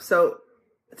times. So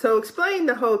explain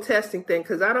the whole testing thing,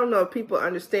 because I don't know if people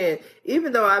understand.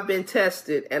 Even though I've been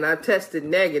tested and I tested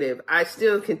negative, I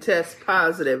still can test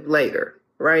positive later,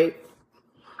 right?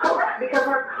 Correct, because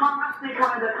we're constantly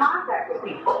coming into contact with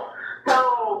people.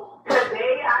 So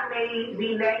today I may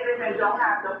be negative and don't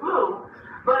have the flu,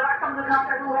 but I come into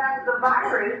contact who has the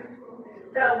virus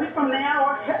a week from now,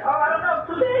 or I don't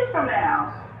know, 2 days from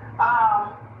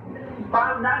now.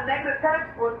 My not negative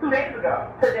test was 2 days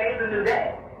ago. Today's a new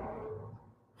day.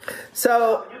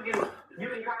 So you can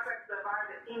contact the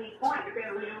virus at any point,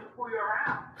 depending on who you're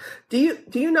around.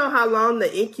 Do you know how long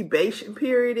the incubation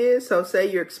period is? So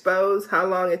say you're exposed, how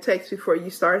long it takes before you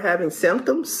start having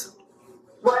symptoms?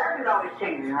 Well, everything's always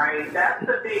changing, right? That's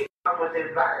the big problem with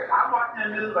this virus. I'm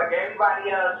watching the news like everybody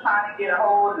else, trying to get a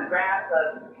hold in the grasp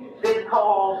of this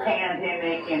whole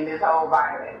pandemic and this whole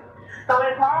virus. So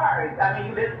it's hard. I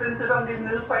mean, you listen to some of these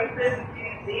news places,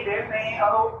 you see they're saying,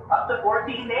 up to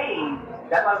 14 days.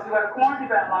 That's why if you have quarantine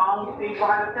that long, you see you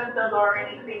have the symptoms or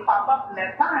anything pop up in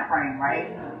that time frame,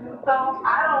 right? So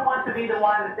I don't want to be the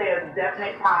one to say a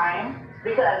definite time,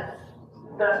 because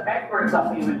the experts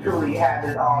don't even truly have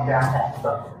this all down pat.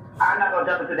 So I'm not going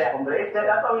to jump into that one, but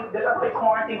that's always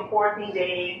quarantine for 14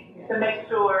 days to make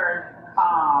sure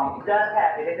does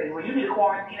have it. They say, well, you need to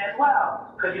quarantine as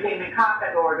well, because you came in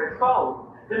contact or are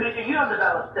exposed, to make sure you don't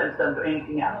develop symptoms or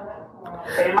anything else.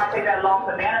 And it might take that long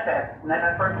to manifest. And then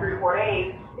the first 3 or 4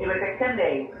 days, it may take 10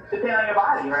 days, depending on your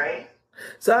body, right?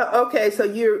 So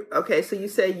you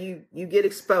say you get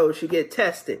exposed, you get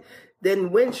tested.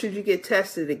 Then when should you get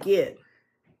tested again?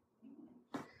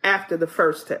 After the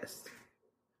first test,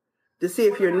 to see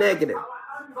if you're negative.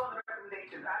 I don't go to the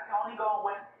recommendations. I can only go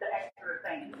with the extra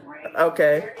things, right?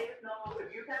 Okay. There is no,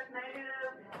 if you test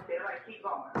negative, they're like, keep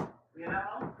going, you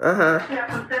know? Uh-huh. If you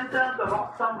have some symptoms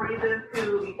or some reason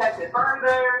to be tested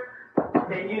further,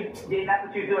 then that's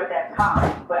what you do at that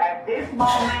time. But at this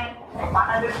moment,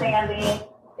 my understanding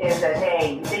is that,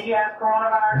 hey, you think you have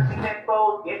coronavirus, you get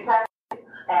exposed, get tested,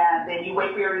 and then you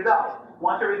wait for your results.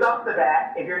 Once your results are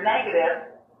back, if you're negative,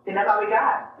 then that's all we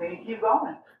got. Then you keep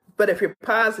going. But if you're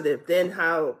positive, then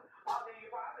how? Oh, then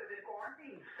you're positive in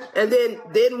quarantine.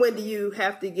 And then when do you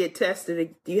have to get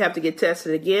tested? Do you have to get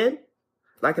tested again?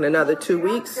 Like in another 2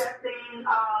 weeks? Testing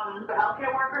for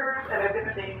healthcare workers and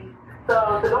different things.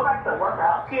 So to go back to work for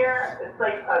healthcare, it's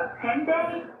like a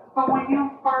 10-day from when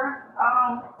you first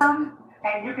come,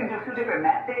 and you can do 2 different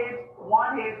methods.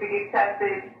 One is to get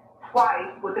tested twice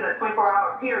within a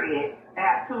 24-hour period and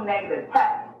have 2 negative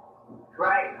tests,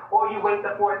 right? Or you wait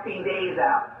the 14 days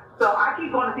out. So I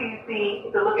keep going to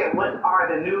CDC to look at what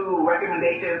are the new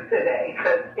recommendations today,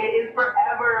 because it is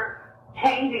forever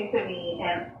changing to me,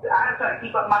 and I'm trying to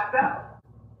keep up myself.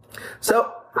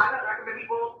 So I don't recommend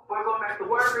people who are going back to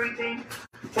work or anything,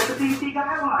 check the CDC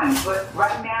guidelines. But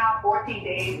right now, 14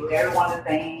 days with everyone the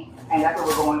same, and that's what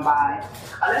we're going by.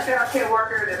 Unless you're a healthcare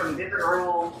worker, there's some different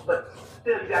rules, but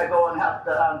still you got to go and help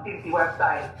the CDC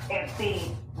website and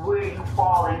see where you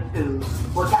fall into,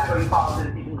 what category you fall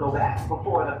into, so you can go back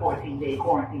before the 14-day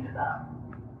quarantine is up.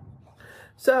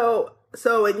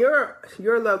 So in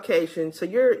your location, so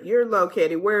you're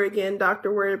located where again, Dr.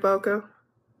 Wariboka?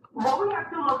 Well, we have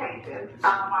 2 locations.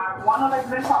 One of them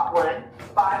is in Parkwood,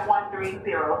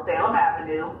 5130 Salem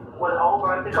Avenue, where the old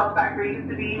Vertical factory used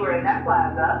to be. We're in that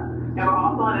plaza, and we're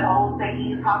also in the old St.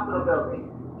 E's Hospital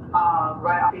building.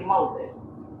 right off the Moses.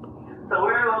 So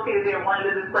we're located there, one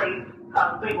of this place,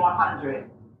 Suite 100.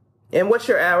 And what's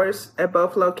your hours at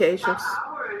both locations?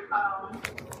 Hours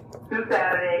through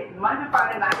Saturday, Monday,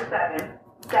 Friday, 9 to 7,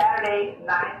 Saturday,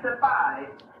 9 to 5,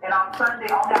 and on Sunday,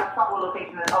 only our travel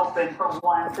location is open from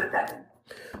 1 to 7.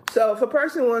 So if a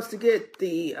person wants to get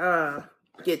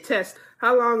get tested,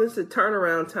 how long is the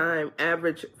turnaround time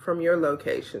average from your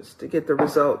locations to get the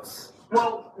results?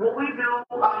 Well, what we do,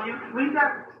 we've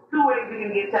got 2 ways you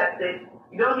can get tested.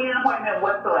 You don't need an appointment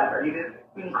whatsoever. You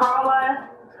can call us.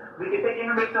 We can take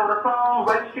information over the phone,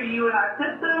 register you in our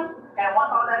system, and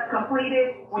once all that's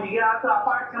completed, when you get out to our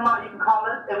parking lot, you can call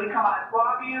us, and we come out and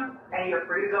swab you, and you're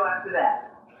free to go after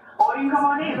that. Or you can come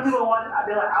on in. Some people want, I'll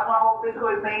be like, I want a whole physical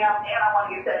exam, and I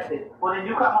want to get tested. Well, then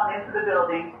you come on into the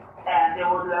building, and then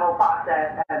we'll do the whole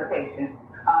process as a patient,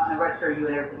 and register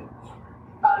you and everything.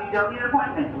 You don't need an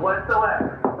appointment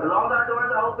whatsoever. As long as our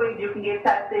doors are open, you can get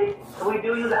tested. We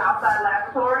do use an outside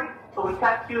laboratory, so we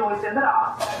test you and we send it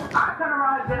off. Our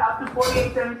turnaround has been up to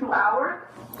 48, 72 hours.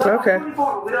 So okay.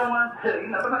 24, we don't want to,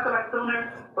 sometimes come back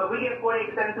sooner, but we get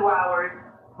 48, 72 hours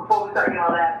before we start getting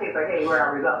all that. It's like, hey, where are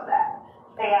our results at?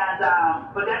 And,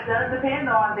 but that does depend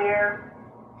on as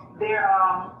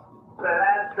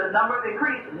the numbers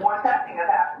increase, more testing is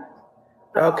happening.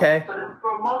 So, okay. For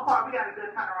the most part, we got a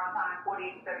good turnaround time,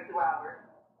 48 to 72 hours.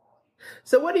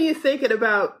 So what are you thinking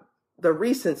about the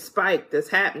recent spike that's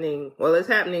happening? Well, it's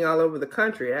happening all over the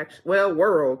country, actually. Well,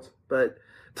 world, but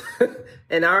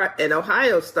in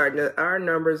Ohio, our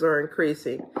numbers are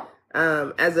increasing.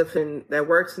 As if that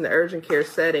works in the urgent care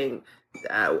setting,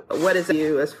 what is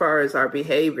you as far as our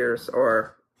behaviors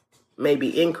or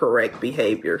maybe incorrect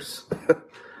behaviors?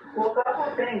 Well, a couple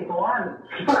of things. One,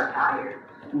 people are tired.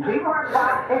 People are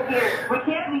tired here. We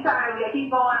can't be tired. We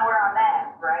keep going and wear our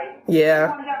masks, right? Yeah.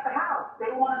 They want to get out the house.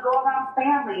 They want to go around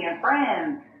family and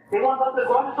friends. They want to go to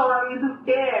the grocery store and be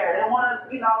scared. They want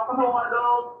to, some people want to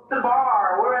go to the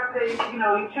bar or wherever they, you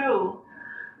choose.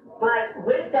 But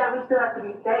with that, we still have to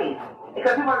be safe.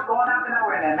 Because people are going out there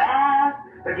wearing their masks.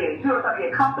 People are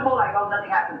starting to get comfortable, like, oh, nothing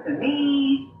happens to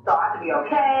me, so I have to be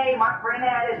okay. My friend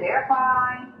had it, they're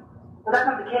fine. But that's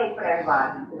not the case for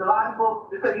everybody. There's a lot of people,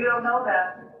 because you don't know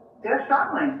that, they're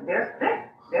struggling. They're sick.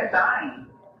 They're dying.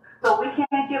 So we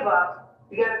can't give up.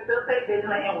 We got to still stay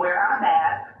vigilant and wear our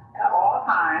masks at all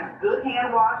times. Good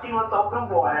hand washing with soap and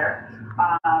water.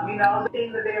 The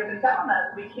things that they have been telling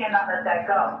us, we cannot let that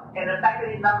go. And the fact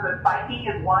that these numbers are spiking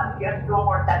is one, you have to do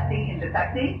more testing and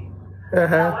detecting.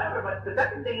 However, but the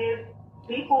second thing is,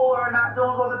 people are not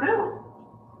doing what to do.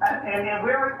 And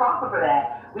we're responsible for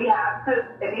that. We have to,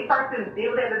 if each person did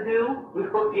what they had to do, we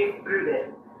will get through this.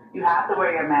 You have to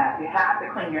wear your mask. You have to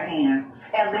clean your hands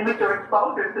and limit your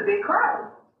exposure to big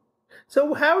crowds.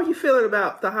 So how are you feeling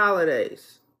about the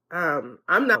holidays? I'm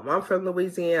from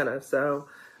Louisiana, so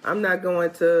I'm not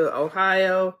going to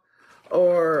Ohio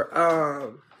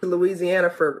or Louisiana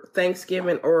for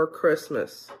Thanksgiving or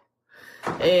Christmas.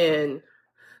 And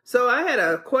so I had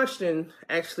a question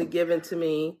actually given to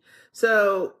me.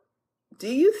 So do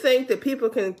you think that people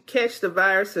can catch the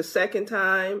virus a second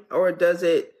time, or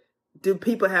do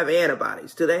people have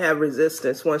antibodies? Do they have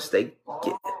resistance once they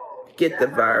get the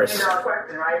virus? That's a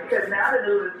question, right? Because now the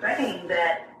news is saying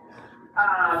that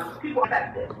people are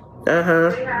infected. They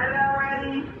had it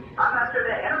already. I'm not sure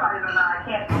that antibodies or not.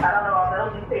 I don't know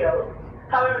all those details.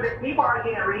 However, the people are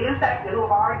getting reinfected who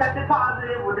have already tested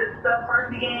positive when this stuff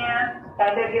first began,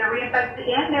 and they're getting reinfected,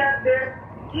 and they're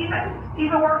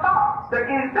even worse off. They're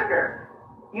getting sicker,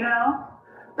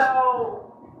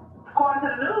 So, according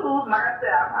to the news, like I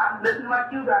said, I'm listening like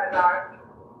you guys are.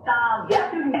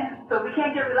 Yes, you can. So we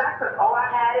can't get relaxed because, I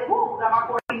had it. Got my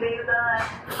 14 days done.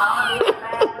 I'm going to get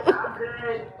mad. I'm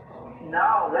good.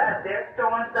 No, they're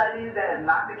showing studies that is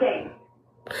not the case.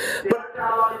 They don't know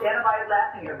how long these antibodies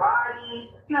last in your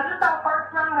body. This is our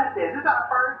first round at this. This is our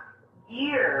first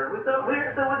year. We're still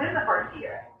within the first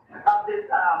year of this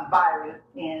virus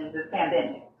and this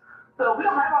pandemic. So we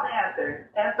don't have all the answers.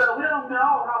 And so we don't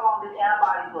know how long these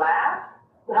antibodies last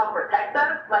to help protect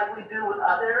us like we do with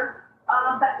other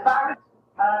viruses.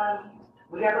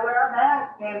 We got to wear our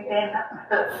masks. And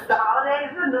the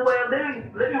holidays is a new way of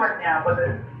living right now. But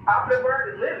the opposite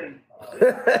word is living.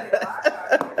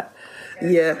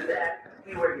 Yeah.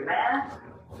 You wear your mask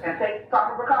and take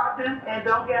proper precautions and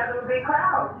don't gather with big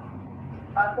crowds.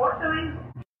 Unfortunately,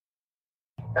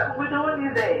 that's what we're doing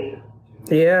these days.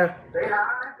 Yeah. Say hi,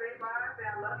 say bye, say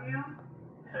I love you,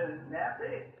 and that's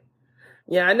it.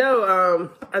 Yeah, I know.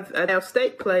 I have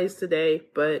state plays today,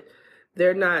 but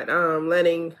they're not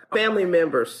letting family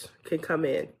members can come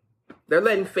in. They're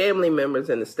letting family members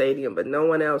in the stadium, but no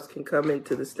one else can come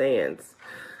into the stands.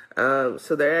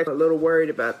 So they're actually a little worried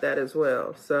about that as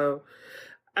well. So,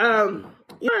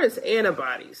 as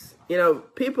antibodies,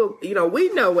 people, we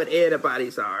know what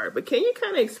antibodies are, but can you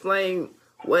kind of explain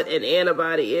what an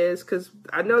antibody is? Because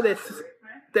I know that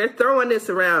they're throwing this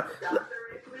around.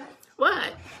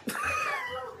 What?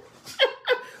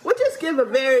 We'll just give a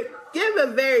very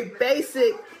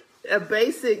basic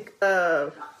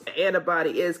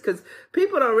antibody is, because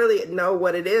people don't really know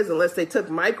what it is unless they took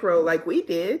micro like we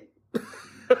did.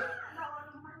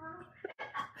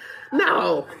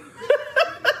 No.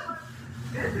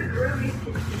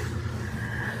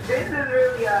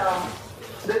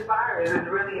 This virus is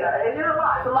really,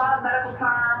 it's a lot of medical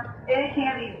terms, and it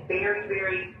can be very,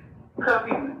 very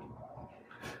confusing.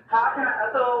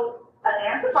 So an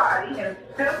antibody in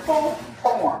simple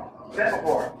form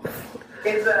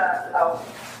is a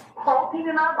protein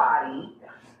in our body.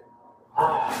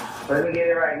 Oh, let me get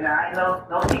it right now. I ain't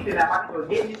no teaching now. My people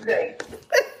get me today.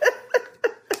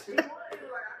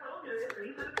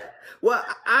 Well,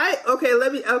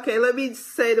 let me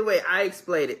say the way I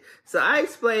explain it. So I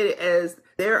explain it as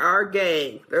they're our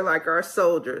gang. They're like our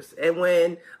soldiers. And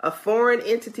when a foreign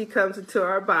entity comes into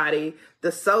our body,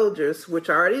 the soldiers,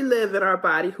 which already live in our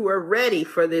body, who are ready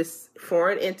for this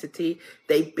foreign entity,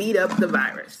 they beat up the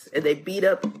virus and they beat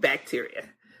up bacteria.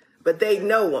 But they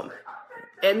know them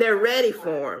and they're ready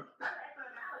for them.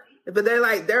 But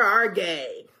they're our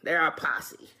gang. They're our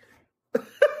posse.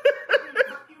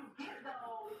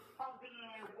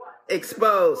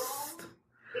 Exposed.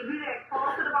 If you get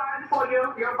exposed to the virus before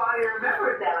your body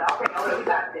remembers that, like, okay, we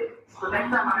got this. So next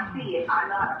time I see it, I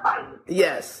know how to fight it.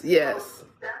 Yes. So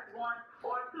that's one.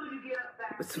 Or two, you get a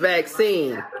vaccine. It's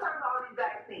vaccine. That's the purpose of all these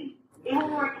vaccines. Even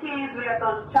when we were kids, we had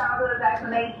those childhood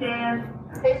vaccinations.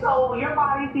 And so your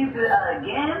body seems to,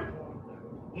 again,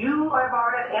 you have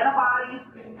already antibodies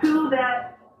to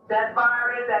that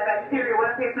virus, that bacteria,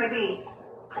 whatever it may be,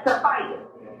 to fight it.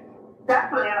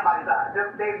 That's what antibodies are.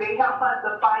 They help us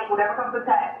to fight whatever comes to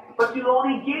attack. But you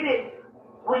only get it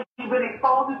when you've been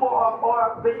exposed before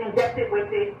or been injected with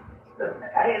this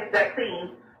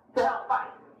vaccine to help fight.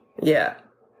 Yeah.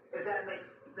 If that makes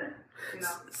sense.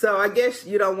 So I guess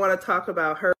you don't want to talk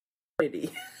about herd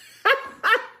immunity.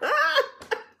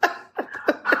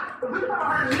 We talk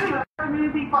about herd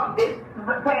immunity from this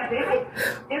pandemic.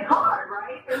 It's hard,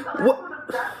 right? And so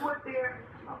that's what they're...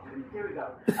 Oh, here we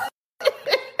go.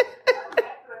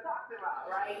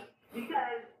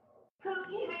 Because to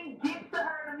even get to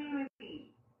herd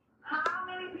immunity, how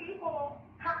many people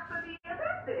have to be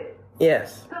infected?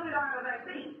 Yes. So we don't have a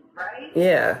vaccine, right?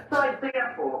 Yeah. So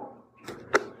example,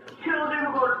 children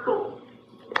who go to school,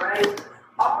 right?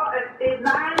 If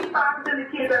 95% of the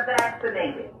kids are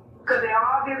vaccinated, because they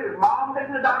all get it, mom takes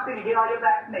to the doctor, you get all your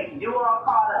vaccinations, you all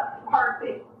caught up,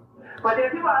 perfect. But there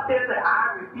are people out there that say,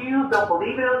 I refuse, don't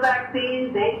believe in those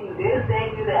vaccines, they do this, they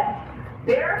do that.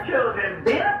 Their children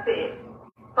benefit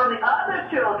from the other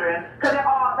children because they're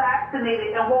all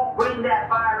vaccinated and won't bring that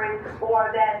virus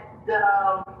or that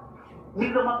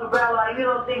measles, mumps, rubella,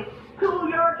 things to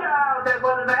your child that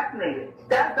wasn't vaccinated.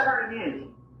 That's the herd immunity.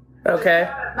 Okay. The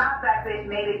child that's not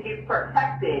vaccinated gets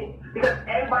protected because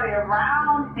everybody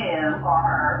around him or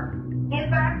her is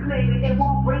vaccinated and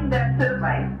won't bring that to the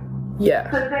place. Yeah.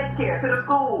 To the daycare, to the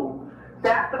school.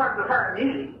 That's the purpose of herd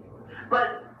immunity.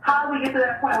 But how do we get to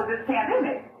that point with this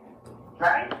pandemic,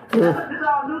 right? This is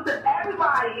all new to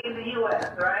everybody in the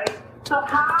U.S., right? So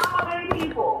how many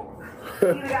people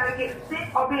either got to get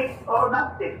sick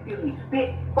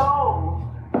exposed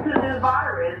to this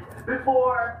virus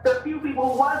before the few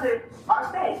people who wasn't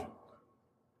are safe?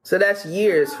 So that's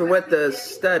years from what the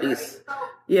studies, right? So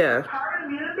yeah. Herd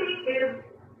immunity is,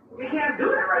 we can't do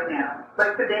that right now.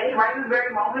 Like today, right in this very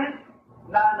moment,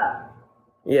 not enough.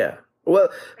 Yeah. Well,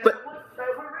 but...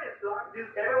 Does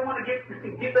everyone want to get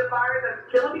the virus that's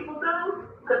killing people too?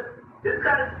 Because this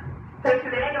kind of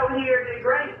patient A over here did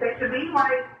great. Patient B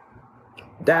might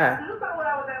die. Do so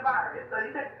well with that virus. So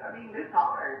it's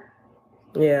hard.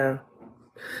 Yeah.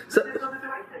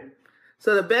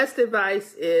 So the best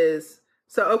advice is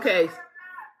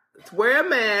wear a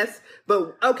mask.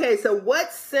 But okay, so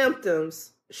what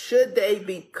symptoms should they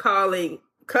be coming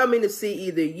to see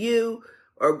either you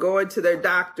or going to their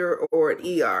doctor or an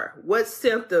ER? What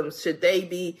symptoms should they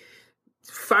be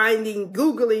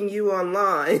Googling you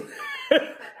online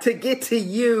to get to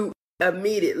you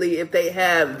immediately if they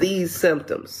have these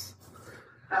symptoms?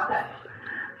 Okay.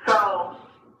 So,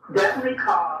 definitely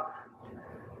cough,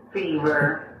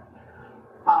 fever,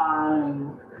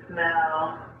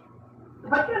 smell.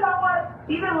 But you know what?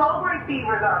 Even low-grade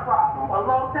fevers are a problem. A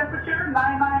low temperature,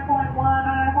 99.1,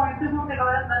 99.2, people think, oh,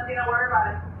 that's nothing, don't worry about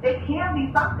it. It can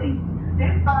be something.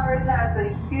 this virus has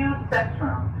a huge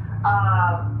spectrum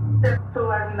to, as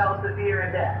we know, severe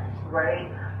and death, right?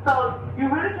 So you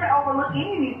really can't overlook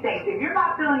any of these things. If you're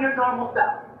not feeling your normal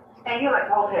self, and you're like,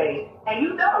 okay, and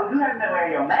you know you haven't been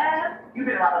wearing your mask, you've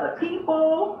been around other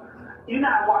people, you're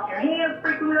not washing your hands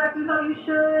frequently like you know you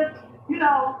should, you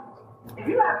know, if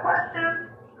you have questions,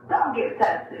 come get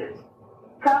tested.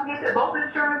 Come get it. Both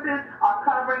insurances are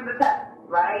covering the test,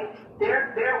 right?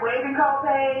 They're waiving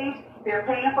co-pays, they're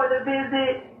paying for the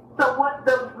visit. So what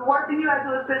the worst thing you have to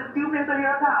do is spend a few minutes of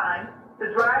your time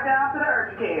to drive down to the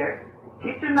urgent care,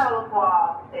 get your nose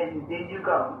swab, and then you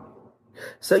go.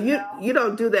 So you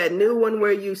don't do that new one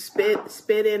where you spit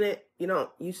in it?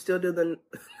 You still do the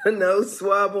nose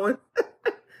swab one?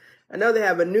 I know they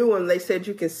have a new one. They said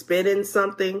you can spit in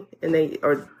something and they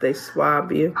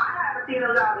swab you. I haven't seen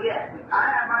those out yet.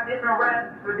 I have my different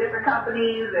reps for different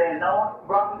companies, and no one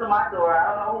brought them to my door.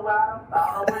 I don't know who got them. I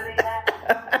don't know where they at.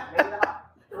 Maybe I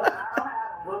don't have them.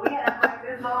 What we have right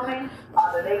this moment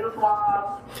are the nasal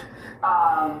swabs.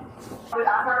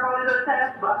 I've heard about these other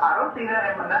tests, but I don't see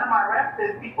that, and none of my reps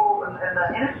and people in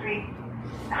the industry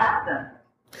have them.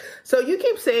 So you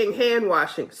keep saying hand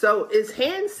washing. So is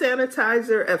hand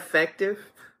sanitizer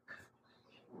effective?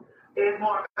 It's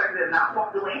more effective than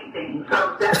not do anything.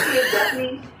 So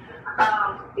definitely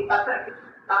effective.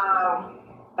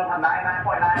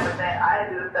 99.9%. I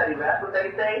didn't do the study, but that's what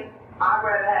they say. I'd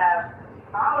rather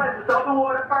do soap and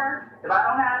water first. If I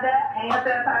don't have that, hand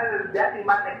sanitizer is definitely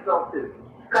my next go-to.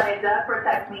 Because it does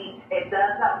protect me. It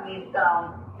does help me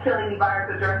kill any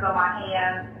virus or germs on my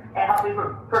hands and help me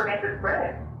prevent the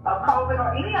spread of COVID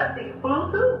or any other thing,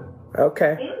 flu too.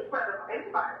 Okay. Any spread of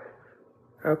any virus.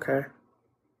 Okay.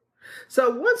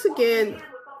 So once again,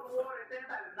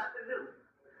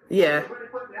 yeah. It really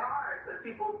puts me hard because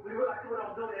people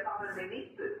don't do it as often as they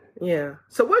need to. Yeah.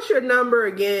 So what's your number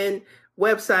again,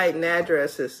 website and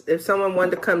addresses if someone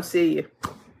wanted to come see you?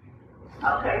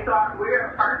 Okay, so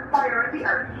we're First Priority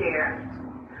Urgent Care.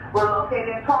 We're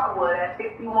located in Trotwood at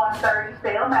 6130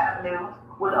 Salem Avenue,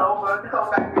 where the old North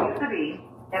Dakota factory used to be.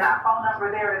 And our phone number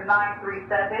there is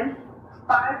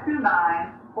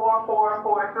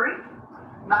 937-529-4443.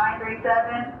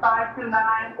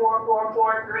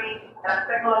 937-529-4443. And our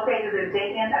second location is in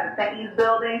Dayton at the St. East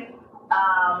Building.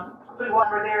 The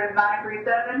number there is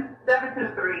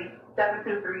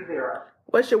 937-723-7230.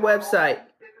 What's your website? 6 or 7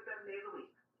 days a week.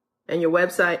 And your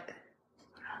website?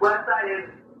 Website is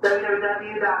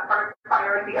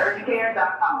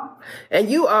www.firstpriorityurgentcare.com. And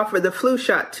you offer the flu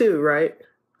shot too, right?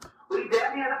 We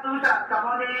definitely have a flu shot. Come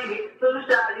on in, get the flu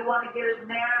shot. You want to get it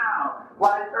now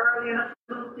while it's early in the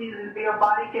flu season so your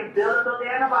body can build up those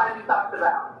antibodies we talked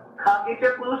about. Come get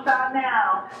your flu shot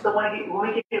now. So when we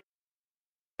get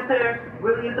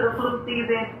really into the flu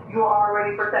season, you're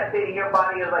already protected and your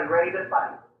body is like ready to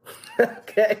fight.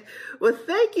 Okay. Well,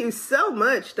 thank you so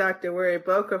much, Dr. Wary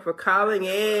Boca, for calling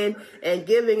in and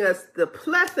giving us the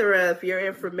plethora of your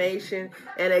information.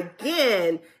 And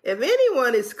again, if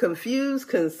anyone is confused,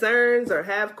 concerns, or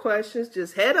have questions,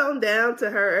 just head on down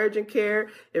to her urgent care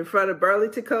in front of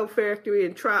Burlington Coat Factory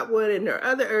in Trotwood and her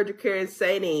other urgent care in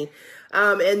St. E.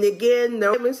 And again,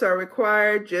 no payments are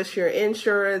required, just your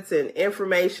insurance and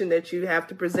information that you have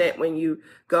to present when you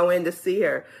go in to see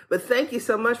her. But thank you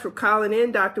so much for calling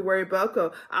in, Dr. Wary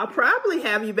Boca. I'll probably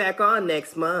have you back on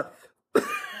next month.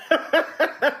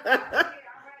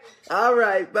 All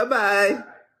right. Bye-bye.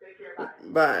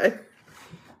 Bye.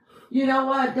 You know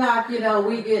what, Doc?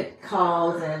 We get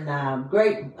calls and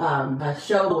great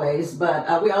showways,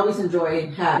 but we always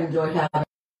enjoy having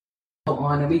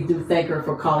on, and we do thank her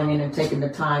for calling in and taking the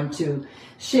time to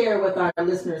share with our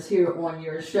listeners here on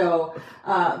your show.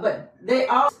 But they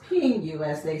always ping you,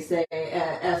 as they say,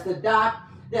 as the doc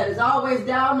that is always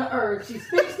down to earth. She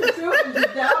speaks the truth and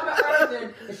she's down to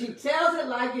earth and she tells it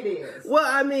like it is. Well,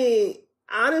 I mean,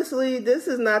 honestly, this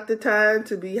is not the time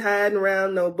to be hiding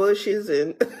around no bushes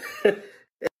and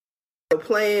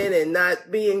playing and not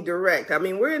being direct. I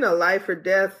mean, we're in a life or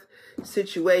death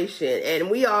situation, and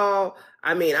I'm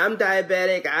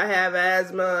diabetic, I have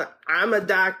asthma, I'm a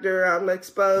doctor, I'm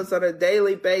exposed on a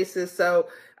daily basis. So,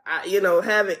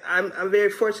 I'm very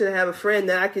fortunate to have a friend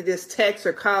that I could just text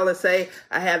or call and say,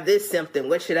 I have this symptom,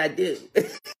 what should I do?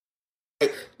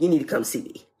 You need to come see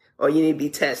me, or you need to be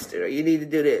tested, or you need to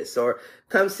do this, or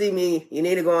come see me, you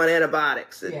need to go on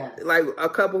antibiotics. Yeah. Like a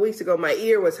couple weeks ago, my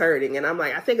ear was hurting, and I'm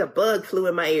like, I think a bug flew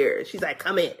in my ear. And she's like,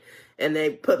 come in. And they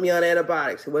put me on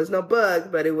antibiotics. It was no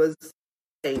bug, but it was.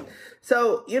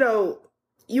 So,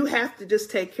 you have to just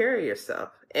take care of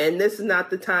yourself. And this is not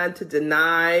the time to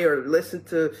deny or listen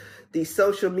to these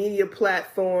social media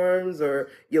platforms or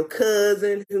your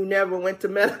cousin who never went to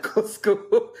medical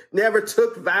school, never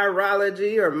took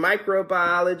virology or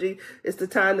microbiology. It's the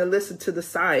time to listen to the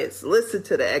science, listen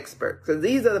to the experts, because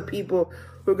these are the people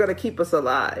who are going to keep us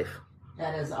alive.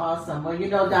 That is awesome.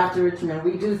 Well, Dr. Richmond,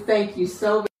 we do thank you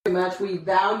so very much. We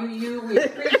value you. We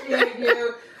appreciate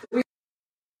you. We had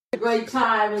a great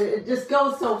time. It just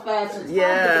goes so fast. It's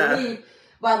hard to believe.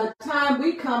 By the time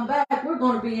we come back, we're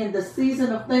going to be in the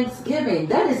season of Thanksgiving.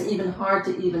 That is even hard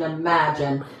to even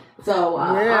imagine. So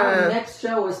our next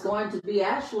show is going to be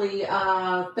actually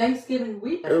Thanksgiving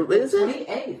weekend. Is it?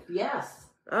 28th, yes.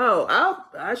 Oh,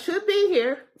 I should be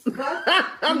here.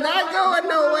 I'm not going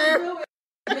nowhere.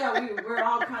 Yeah, we're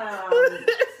all kind of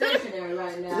stationary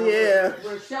right now. Yeah.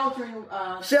 We're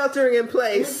sheltering in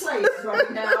place.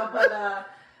 Right now,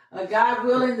 but God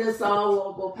willing, this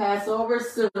all will pass over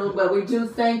soon, but we do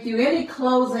thank you. Any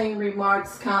closing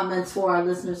remarks, comments for our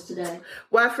listeners today?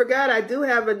 Well, I forgot I do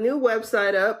have a new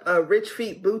website up,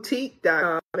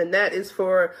 richfeetboutique.com, and that is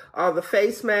for all the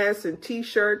face masks and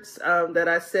T-shirts that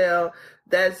I sell.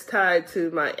 That's tied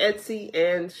to my Etsy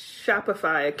and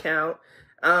Shopify account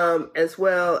as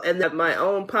well. And then my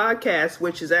own podcast,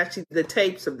 which is actually the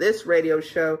tapes of this radio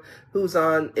show, it's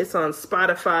on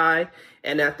Spotify.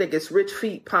 And I think it's Rich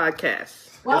Feet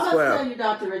Podcast. Well, let's tell you,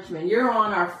 Dr. Richmond, you're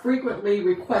on our frequently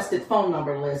requested phone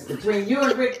number list. Between you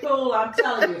and Rick Poole, I'm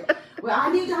telling you, well,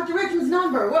 I need Dr. Richmond's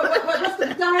number. What's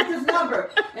the doctor's number?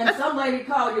 And some lady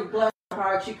called you, bless her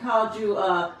heart, she called you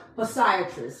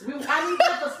podiatrist. I need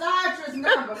that podiatrist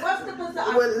number. What's the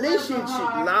podiatrist? Well, at least she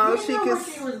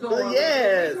was going.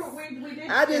 Yes.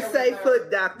 I just say foot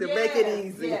doctor. Yes, make it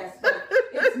easy. Yes, but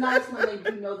it's nice when they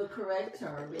do know the correct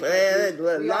term. As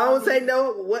long as they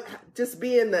know what, just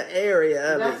be in the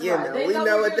area of it. Right. We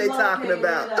know what they're talking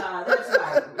about. That's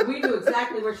right. We knew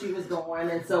exactly where she was going,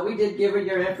 and so we did give her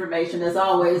your information as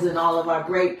always, and all of our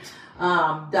great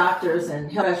doctors and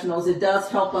professionals. It does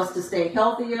help us to stay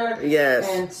healthier,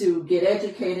 and to get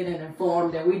educated and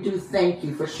informed. And we do thank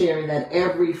you for sharing that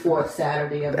every fourth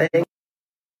Saturday of the month.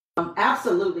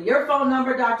 Absolutely. Your phone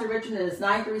number, Dr. Richmond, is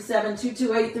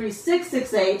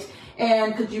 937-228-3668.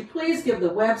 And could you please give the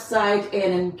website?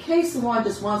 And in case someone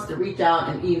just wants to reach out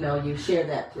and email you, share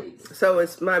that, please. So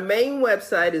it's my main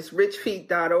website is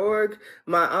richfeet.org.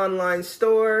 My online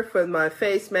store for my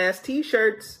face mask,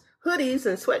 T-shirts, hoodies,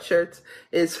 and sweatshirts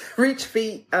is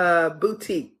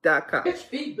richfeetboutique.com. Rich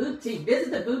Feet Boutique.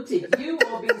 Visit the boutique. You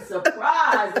will be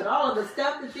surprised at all of the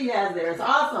stuff that she has there. It's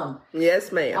awesome.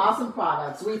 Yes, ma'am. Awesome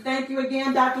products. We thank you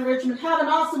again, Dr. Richmond. Have an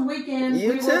awesome weekend.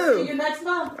 You too. Will see you next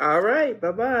month. All right.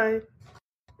 Bye-bye.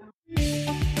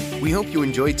 We hope you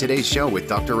enjoyed today's show with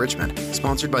Dr. Richmond,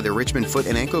 sponsored by the Richmond Foot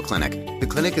and Ankle Clinic. The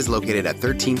clinic is located at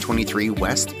 1323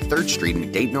 West 3rd Street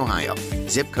in Dayton, Ohio.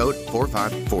 Zip code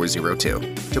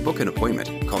 45402. To book an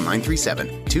appointment, call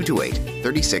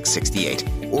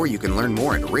 937-228-3668, or you can learn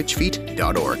more at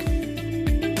richfeet.org.